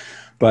resources.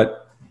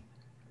 But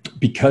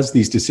because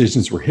these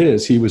decisions were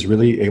his, he was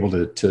really able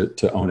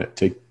to own it,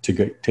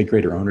 take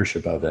greater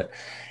ownership of it.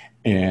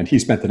 And he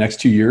spent the next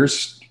 2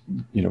 years,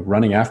 you know,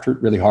 running after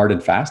it really hard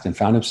and fast, and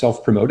found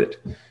himself promoted.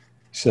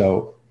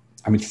 So,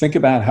 I mean, think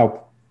about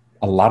how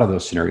a lot of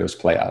those scenarios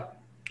play out.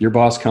 Your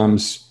boss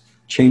comes,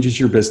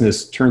 changes your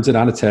business, turns it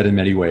on its head in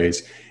many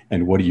ways.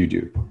 And what do?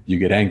 You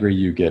get angry,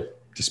 you get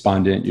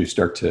despondent, you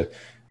start to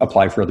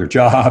apply for other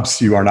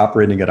jobs, you aren't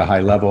operating at a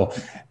high level,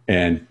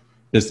 and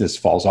business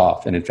falls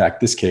off. And in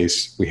fact, this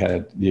case, we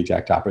had the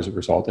exact opposite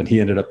result, and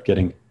he ended up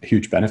getting a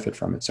huge benefit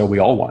from it. So we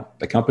all won.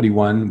 The company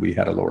won, we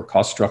had a lower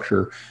cost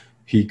structure,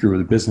 he grew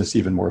the business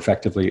even more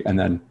effectively, and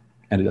then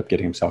ended up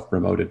getting himself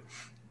promoted.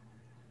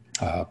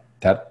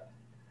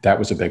 That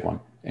was a big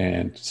one.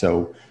 And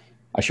so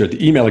I shared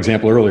the email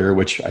example earlier,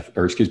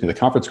 the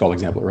conference call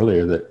example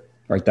earlier, that,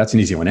 right, that's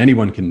an easy one.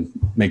 Anyone can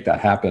make that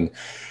happen.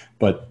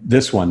 But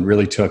this one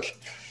really took,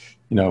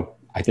 you know,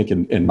 I think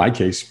in my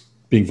case,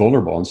 being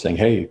vulnerable and saying,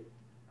 hey,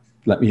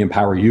 let me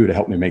empower you to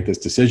help me make this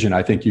decision.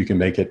 I think you can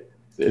make it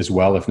as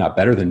well, if not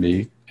better than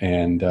me.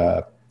 And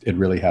it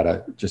really had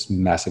a just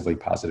massively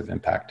positive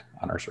impact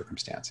on our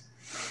circumstance.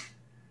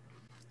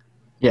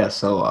 Yeah,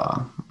 so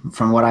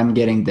from what I'm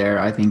getting there,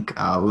 I think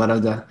a lot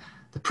of the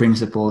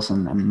principles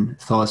and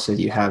thoughts that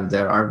you have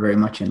there are very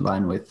much in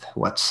line with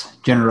what's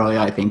generally,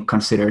 I think,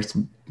 considered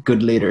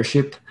good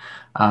leadership.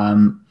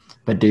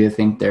 But do you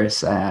think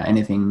there's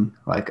anything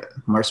like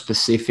more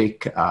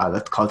specific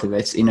that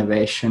cultivates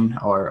innovation,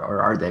 or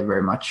are they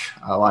very much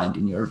aligned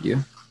in your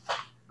view?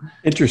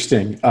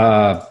 Interesting.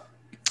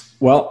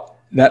 Well,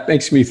 that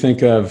makes me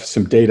think of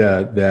some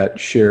data that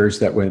shares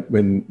that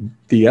when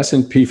the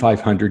S&P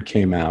 500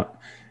 came out,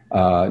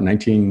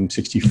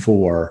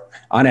 1964,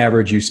 on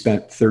average, you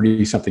spent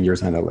 30 something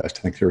years on the list,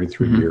 I think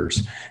 33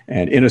 years.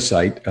 And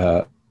Innosight,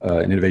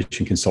 an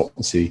innovation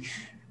consultancy,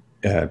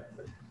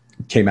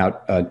 came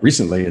out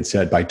recently and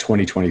said by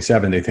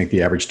 2027, they think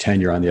the average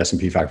tenure on the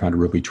S&P 500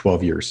 will be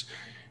 12 years.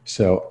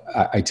 So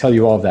I tell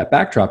you all of that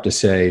backdrop to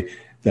say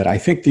that I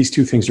think these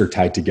two things are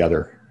tied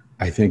together.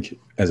 I think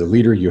as a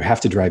leader, you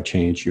have to drive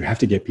change. You have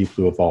to get people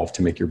to evolve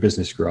to make your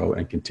business grow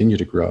and continue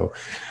to grow.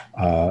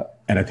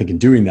 And I think in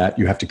doing that,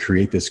 you have to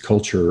create this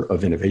culture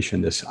of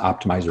innovation, this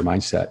optimizer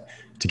mindset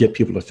to get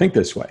people to think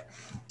this way.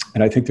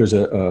 And I think there's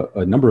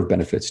a number of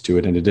benefits to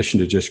it in addition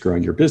to just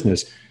growing your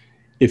business.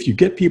 If you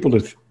get people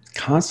to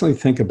constantly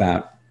think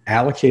about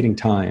allocating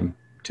time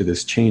to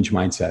this change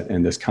mindset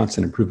and this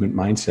constant improvement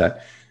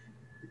mindset,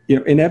 you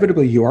know,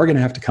 inevitably you are going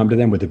to have to come to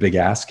them with a big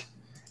ask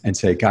and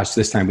say, gosh,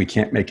 this time we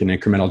can't make an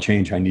incremental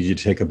change. I need you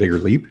to take a bigger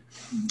leap.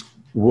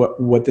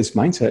 What this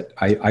mindset,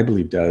 I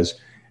believe, does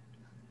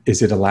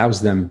is it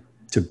allows them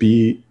to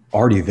be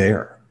already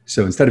there.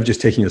 So instead of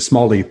just taking a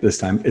small leap this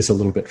time, it's a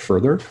little bit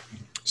further.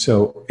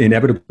 So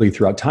inevitably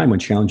throughout time, when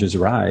challenges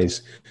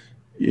arise,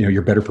 you know,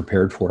 you're better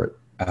prepared for it.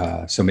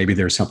 So maybe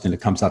there's something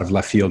that comes out of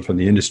left field from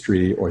the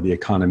industry or the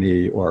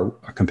economy or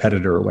a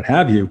competitor or what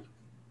have you.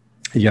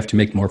 And you have to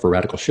make more of a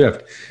radical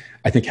shift.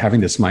 I think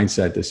having this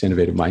mindset, this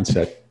innovative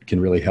mindset, can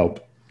really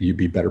help you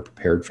be better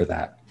prepared for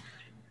that.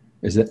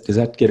 Does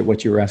that get at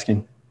what you were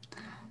asking?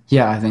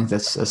 Yeah, I think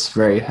that's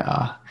very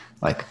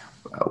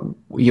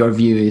your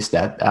view is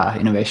that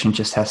innovation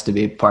just has to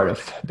be part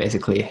of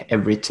basically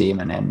every team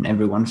and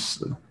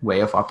everyone's way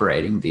of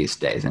operating these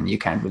days, and you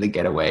can't really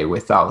get away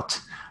without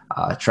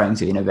trying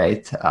to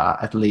innovate,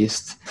 at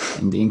least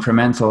in the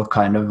incremental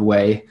kind of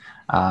way.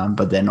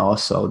 But then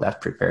also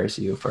that prepares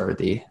you for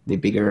the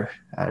bigger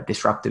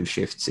disruptive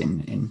shifts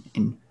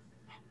in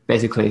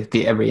basically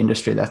every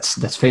industry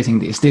that's facing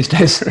these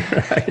days.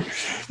 Right.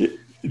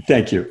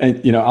 Thank you.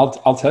 And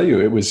I'll tell you,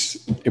 it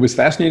was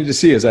fascinating to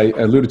see, as I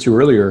alluded to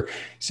earlier,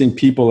 seeing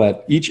people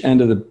at each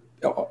end of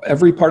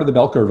every part of the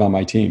bell curve on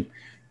my team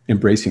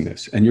embracing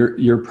this. And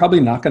you're probably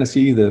not going to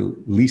see the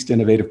least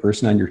innovative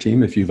person on your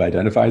team, if you've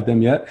identified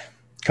them yet,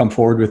 come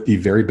forward with the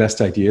very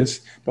best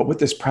ideas. But what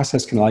this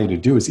process can allow you to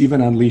do is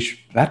even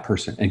unleash that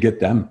person and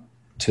get them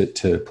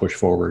to push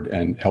forward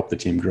and help the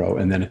team grow.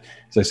 And then,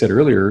 as I said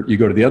earlier, you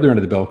go to the other end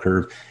of the bell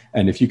curve,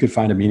 and if you could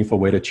find a meaningful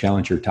way to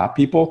challenge your top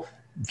people,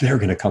 they're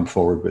going to come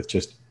forward with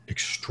just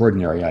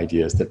extraordinary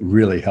ideas that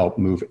really help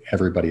move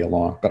everybody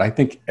along. But I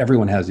think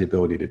everyone has the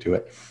ability to do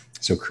it.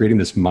 So creating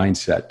this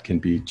mindset can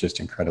be just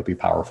incredibly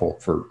powerful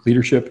for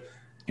leadership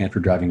and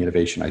for driving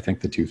innovation. I think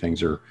the two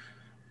things are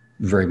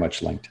very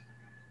much linked.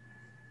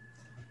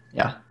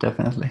 Yeah,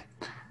 definitely.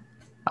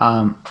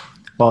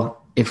 Well,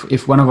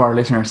 if one of our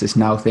listeners is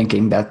now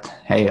thinking that,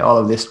 hey, all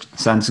of this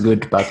sounds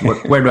good, but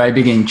where do I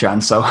begin,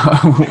 John? So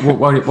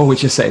what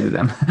would you say to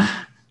them?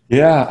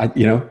 Yeah,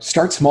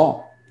 start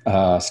small.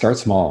 Start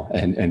small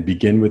and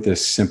begin with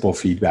this simple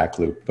feedback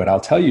loop. But I'll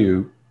tell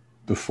you,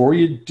 before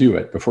you do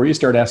it, before you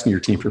start asking your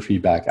team for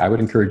feedback, I would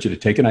encourage you to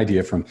take an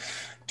idea from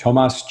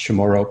Tomas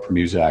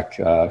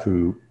Chamorro-Premuzic,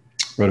 who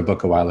wrote a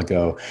book a while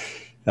ago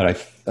that I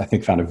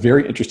think found a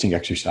very interesting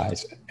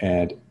exercise.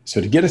 And so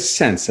to get a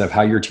sense of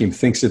how your team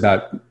thinks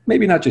about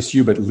maybe not just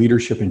you, but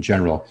leadership in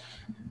general,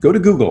 go to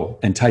Google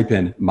and type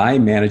in "my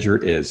manager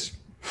is"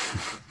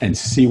 and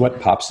see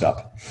what pops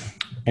up.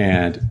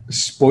 And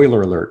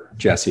spoiler alert,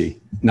 Jesse,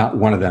 not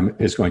one of them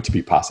is going to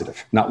be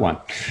positive, not one.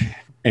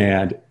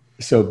 And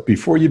so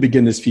before you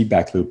begin this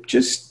feedback loop,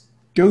 just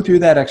go through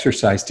that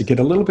exercise to get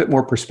a little bit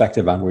more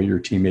perspective on where your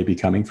team may be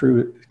coming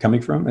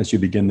from as you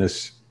begin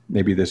this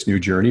new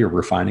journey or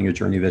refining a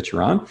journey that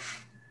you're on.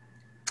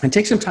 And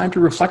take some time to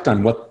reflect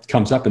on what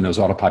comes up in those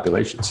auto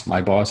populations.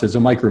 My boss is a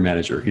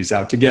micromanager. He's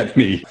out to get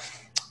me.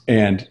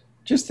 And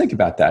just think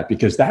about that,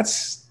 because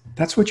that's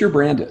what your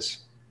brand is.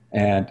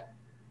 And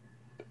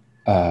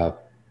Jeff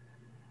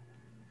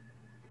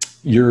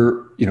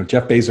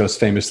Bezos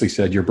famously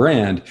said, your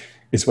brand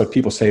is what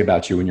people say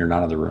about you when you're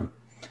not in the room,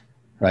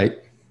 right?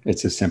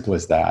 It's as simple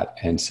as that.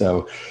 And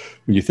so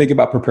when you think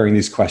about preparing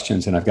these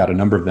questions, and I've got a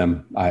number of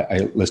them,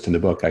 I list in the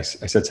book, I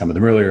said some of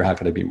them earlier: how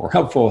can I be more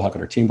helpful? How can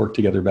our team work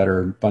together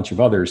better? A bunch of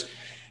others.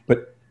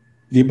 But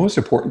the most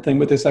important thing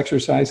with this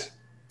exercise,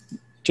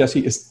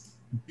 Jesse, is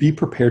be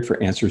prepared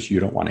for answers you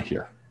don't want to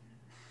hear.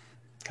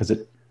 Because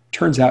it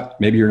turns out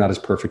maybe you're not as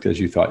perfect as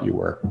you thought you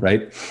were,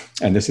 right?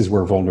 And this is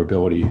where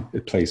vulnerability,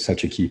 it plays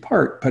such a key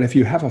part. But if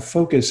you have a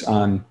focus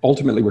on,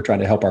 ultimately, we're trying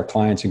to help our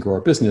clients and grow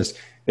our business,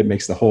 it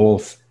makes the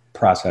whole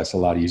process a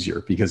lot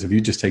easier. Because if you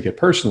just take it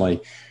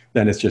personally,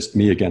 then it's just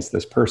me against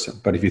this person.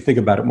 But if you think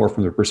about it more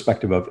from the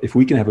perspective of, if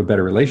we can have a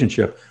better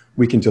relationship,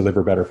 we can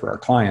deliver better for our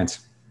clients,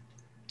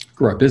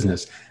 grow our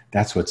business,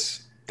 that's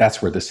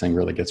where this thing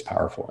really gets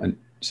powerful. And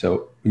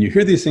so when you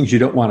hear these things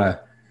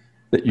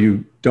that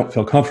you don't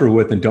feel comfortable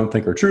with and don't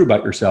think are true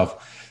about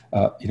yourself,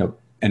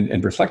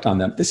 and reflect on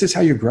them, this is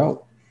how you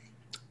grow.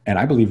 And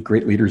I believe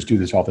great leaders do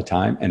this all the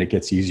time, and it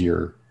gets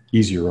easier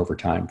over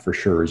time, for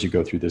sure, as you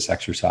go through this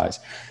exercise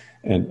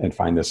and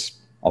find this,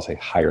 I'll say,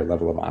 higher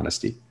level of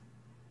honesty.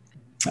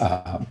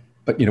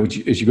 But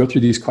as you go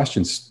through these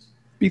questions,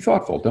 be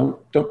thoughtful.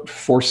 Don't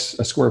force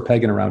a square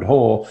peg in a round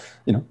hole.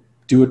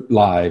 Do it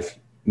live.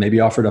 Maybe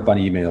offer it up on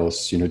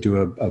emails.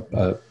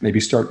 Do maybe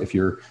start, if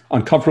you're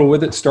uncomfortable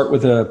with it, start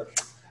with an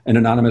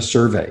anonymous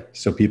survey,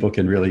 so people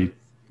can really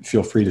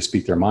feel free to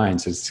speak their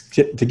minds. It's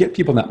to get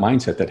people in that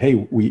mindset that, hey,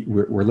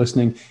 we're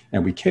listening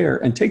and we care,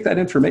 and take that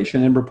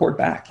information and report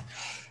back,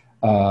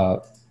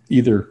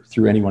 either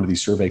through any one of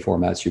these survey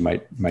formats you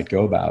might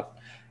go about,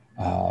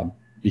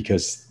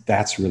 because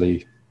that's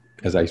really,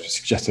 as I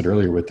suggested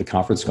earlier with the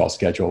conference call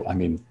schedule, I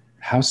mean,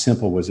 how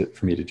simple was it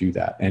for me to do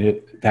that?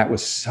 And that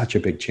was such a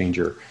big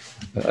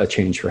a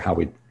change for how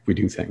we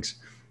do things.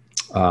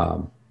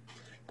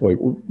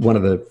 One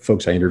of the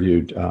folks I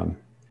interviewed,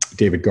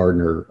 David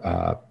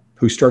Gardner,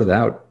 who started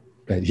out,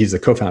 he's the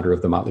co-founder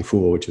of the Motley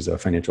Fool, which is a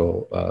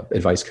financial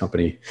advice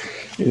company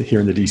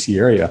here in the DC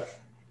area.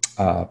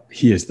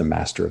 He is the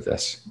master of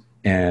this,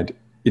 and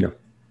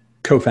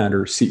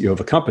co-founder, CEO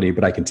of a company.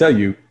 But I can tell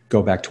you,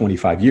 go back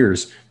 25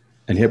 years,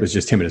 and it was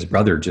just him and his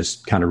brother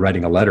just kind of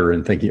writing a letter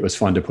and thinking it was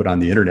fun to put on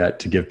the internet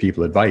to give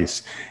people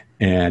advice.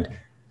 And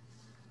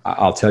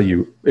I'll tell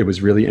you, it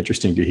was really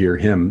interesting to hear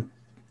him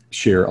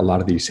share a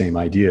lot of these same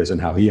ideas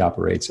and how he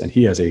operates. And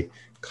he has a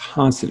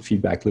constant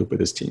feedback loop with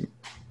his team.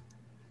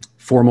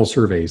 Formal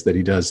surveys that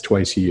he does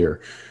twice a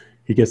year.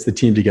 He gets the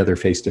team together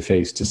face to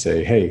face to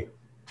say, hey,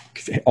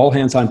 all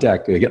hands on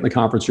deck, get in the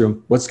conference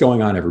room. What's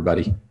going on,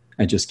 everybody?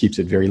 And just keeps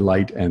it very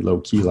light and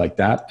low key like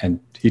that. And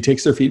he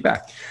takes their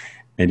feedback.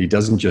 And he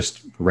doesn't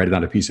just write it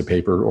on a piece of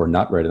paper or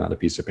not write it on a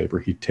piece of paper.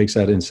 He takes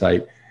that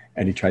insight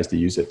and he tries to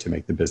use it to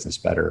make the business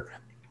better.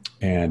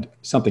 And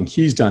something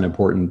he's done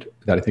important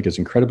that I think is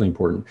incredibly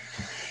important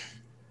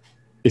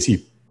is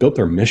he built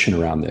their mission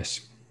around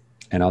this.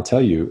 And I'll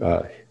tell you,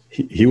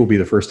 he will be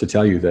the first to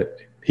tell you that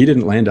he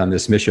didn't land on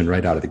this mission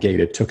right out of the gate.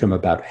 It took him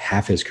about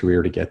half his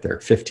career to get there,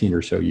 15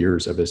 or so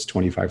years of his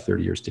 25,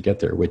 30 years to get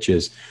there, which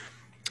is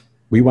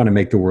we want to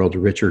make the world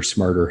richer,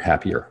 smarter,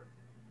 happier.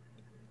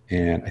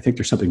 And I think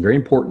there's something very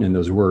important in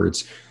those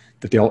words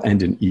that they all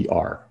end in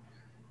ER.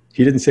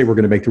 He didn't say we're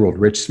going to make the world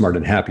rich, smart,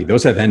 and happy.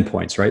 Those have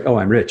endpoints, right? Oh,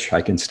 I'm rich,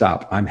 I can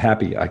stop. I'm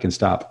happy, I can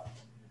stop.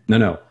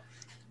 No.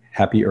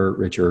 Happier,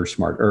 richer,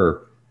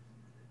 smarter.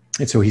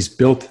 And so he's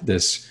built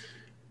this,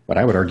 what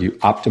I would argue,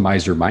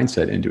 optimizer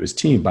mindset into his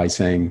team by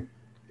saying,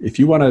 if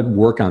you want to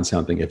work on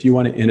something, if you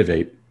want to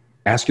innovate,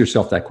 ask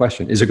yourself that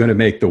question. Is it going to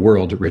make the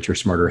world richer,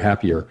 smarter,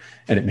 happier?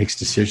 And it makes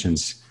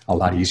decisions a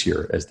lot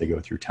easier as they go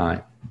through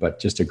time. But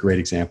just a great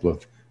example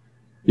of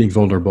being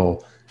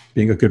vulnerable,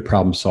 being a good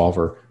problem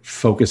solver,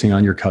 focusing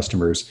on your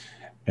customers,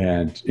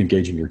 and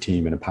engaging your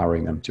team and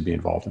empowering them to be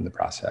involved in the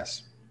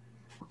process.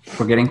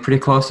 We're getting pretty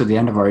close to the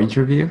end of our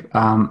interview.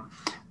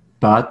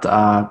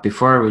 But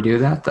before we do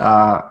that,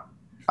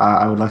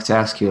 I would like to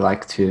ask you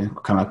to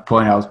kind of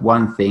point out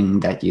one thing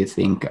that you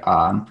think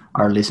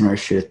our listeners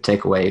should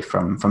take away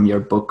from your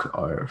book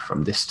or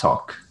from this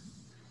talk.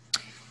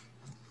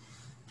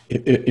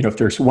 If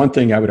there's one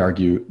thing I would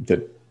argue,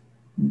 that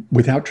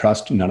without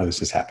trust, none of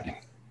this is happening,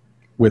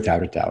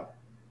 without a doubt.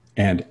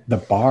 And the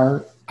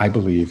bar, I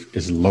believe,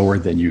 is lower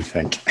than you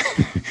think.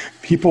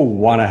 People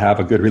want to have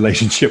a good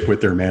relationship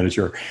with their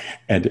manager.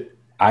 And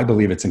I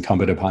believe it's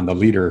incumbent upon the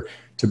leader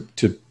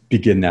to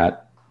begin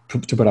that,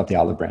 to put out the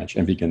olive branch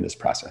and begin this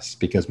process,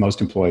 because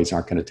most employees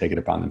aren't going to take it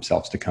upon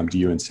themselves to come to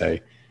you and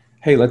say,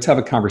 hey, let's have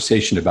a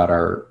conversation about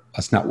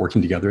us not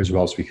working together as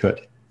well as we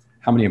could.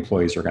 How many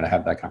employees are going to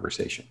have that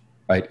conversation,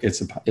 right?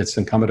 It's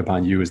incumbent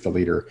upon you as the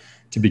leader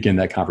to begin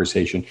that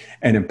conversation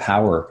and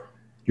empower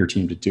your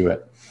team to do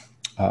it.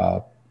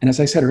 And as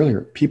I said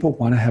earlier, people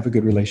want to have a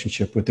good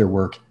relationship with their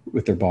work,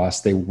 with their boss.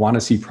 They want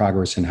to see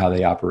progress in how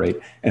they operate.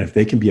 And if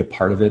they can be a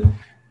part of it,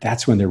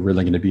 that's when they're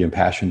really going to be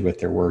impassioned with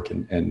their work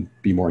and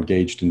be more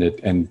engaged in it.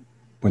 And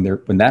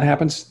when that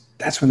happens,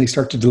 that's when they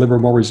start to deliver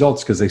more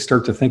results, because they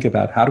start to think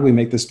about, how do we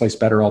make this place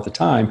better all the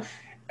time?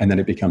 And then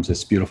it becomes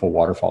this beautiful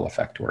waterfall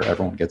effect where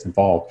everyone gets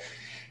involved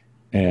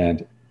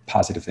and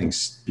positive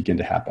things begin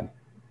to happen.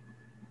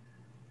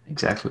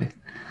 Exactly.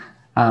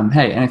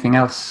 Hey, anything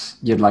else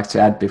you'd like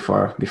to add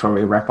before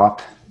we wrap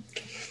up?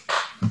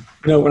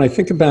 When I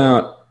think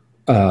about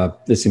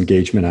this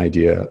engagement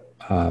idea,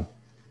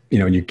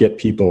 and you get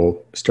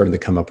people starting to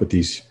come up with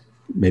these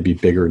maybe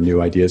bigger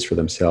new ideas for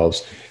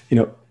themselves,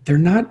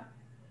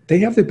 they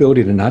have the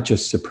ability to not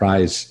just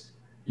surprise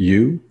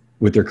you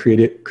with their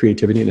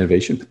creativity and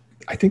innovation, but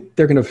I think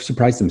they're going to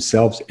surprise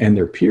themselves and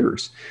their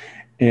peers.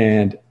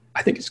 And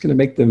I think it's going to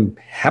make them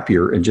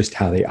happier in just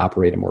how they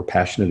operate and more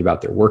passionate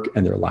about their work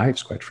and their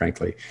lives, quite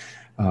frankly.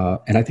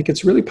 And I think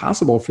it's really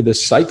possible for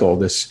this cycle,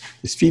 this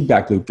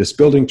feedback loop, this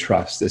building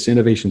trust, this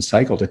innovation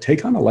cycle to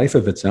take on a life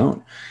of its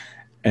own.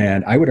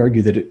 And I would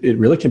argue that it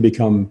really can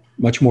become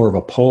much more of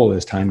a pull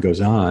as time goes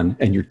on,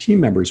 and your team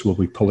members will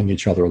be pulling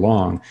each other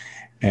along.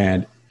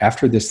 And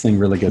after this thing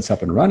really gets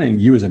up and running,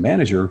 you as a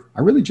manager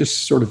are really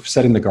just sort of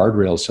setting the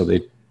guardrails so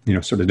they,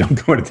 sort of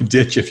don't go into the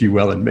ditch, if you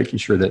will, and making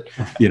sure that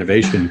the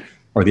innovation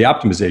or the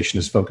optimization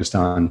is focused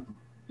on,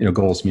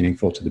 goals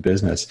meaningful to the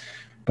business.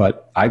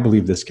 But I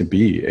believe this could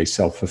be a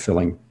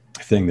self-fulfilling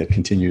thing that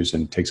continues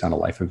and takes on a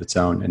life of its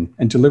own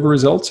and deliver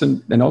results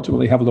and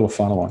ultimately have a little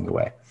fun along the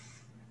way.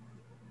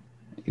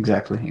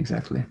 Exactly.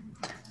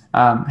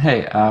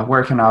 Hey,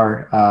 where can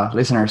our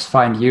listeners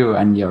find you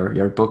and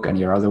your book and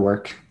your other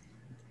work?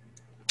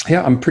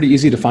 Yeah, I'm pretty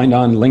easy to find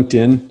on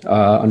LinkedIn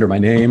under my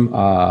name.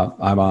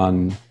 I'm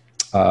on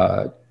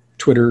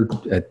Twitter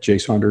at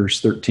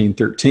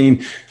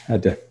Saunders1313.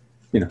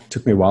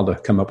 Took me a while to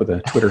come up with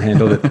a Twitter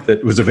handle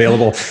that was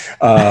available.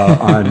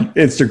 On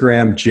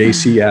Instagram,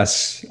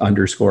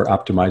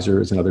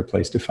 JCS_optimizer is another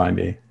place to find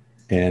me.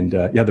 And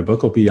the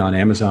book will be on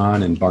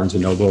Amazon and Barnes &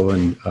 Noble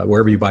and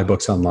wherever you buy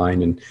books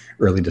online in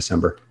early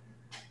December.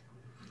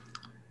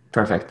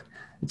 Perfect.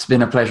 It's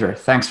been a pleasure.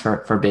 Thanks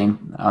for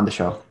being on the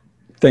show.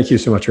 Thank you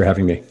so much for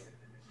having me.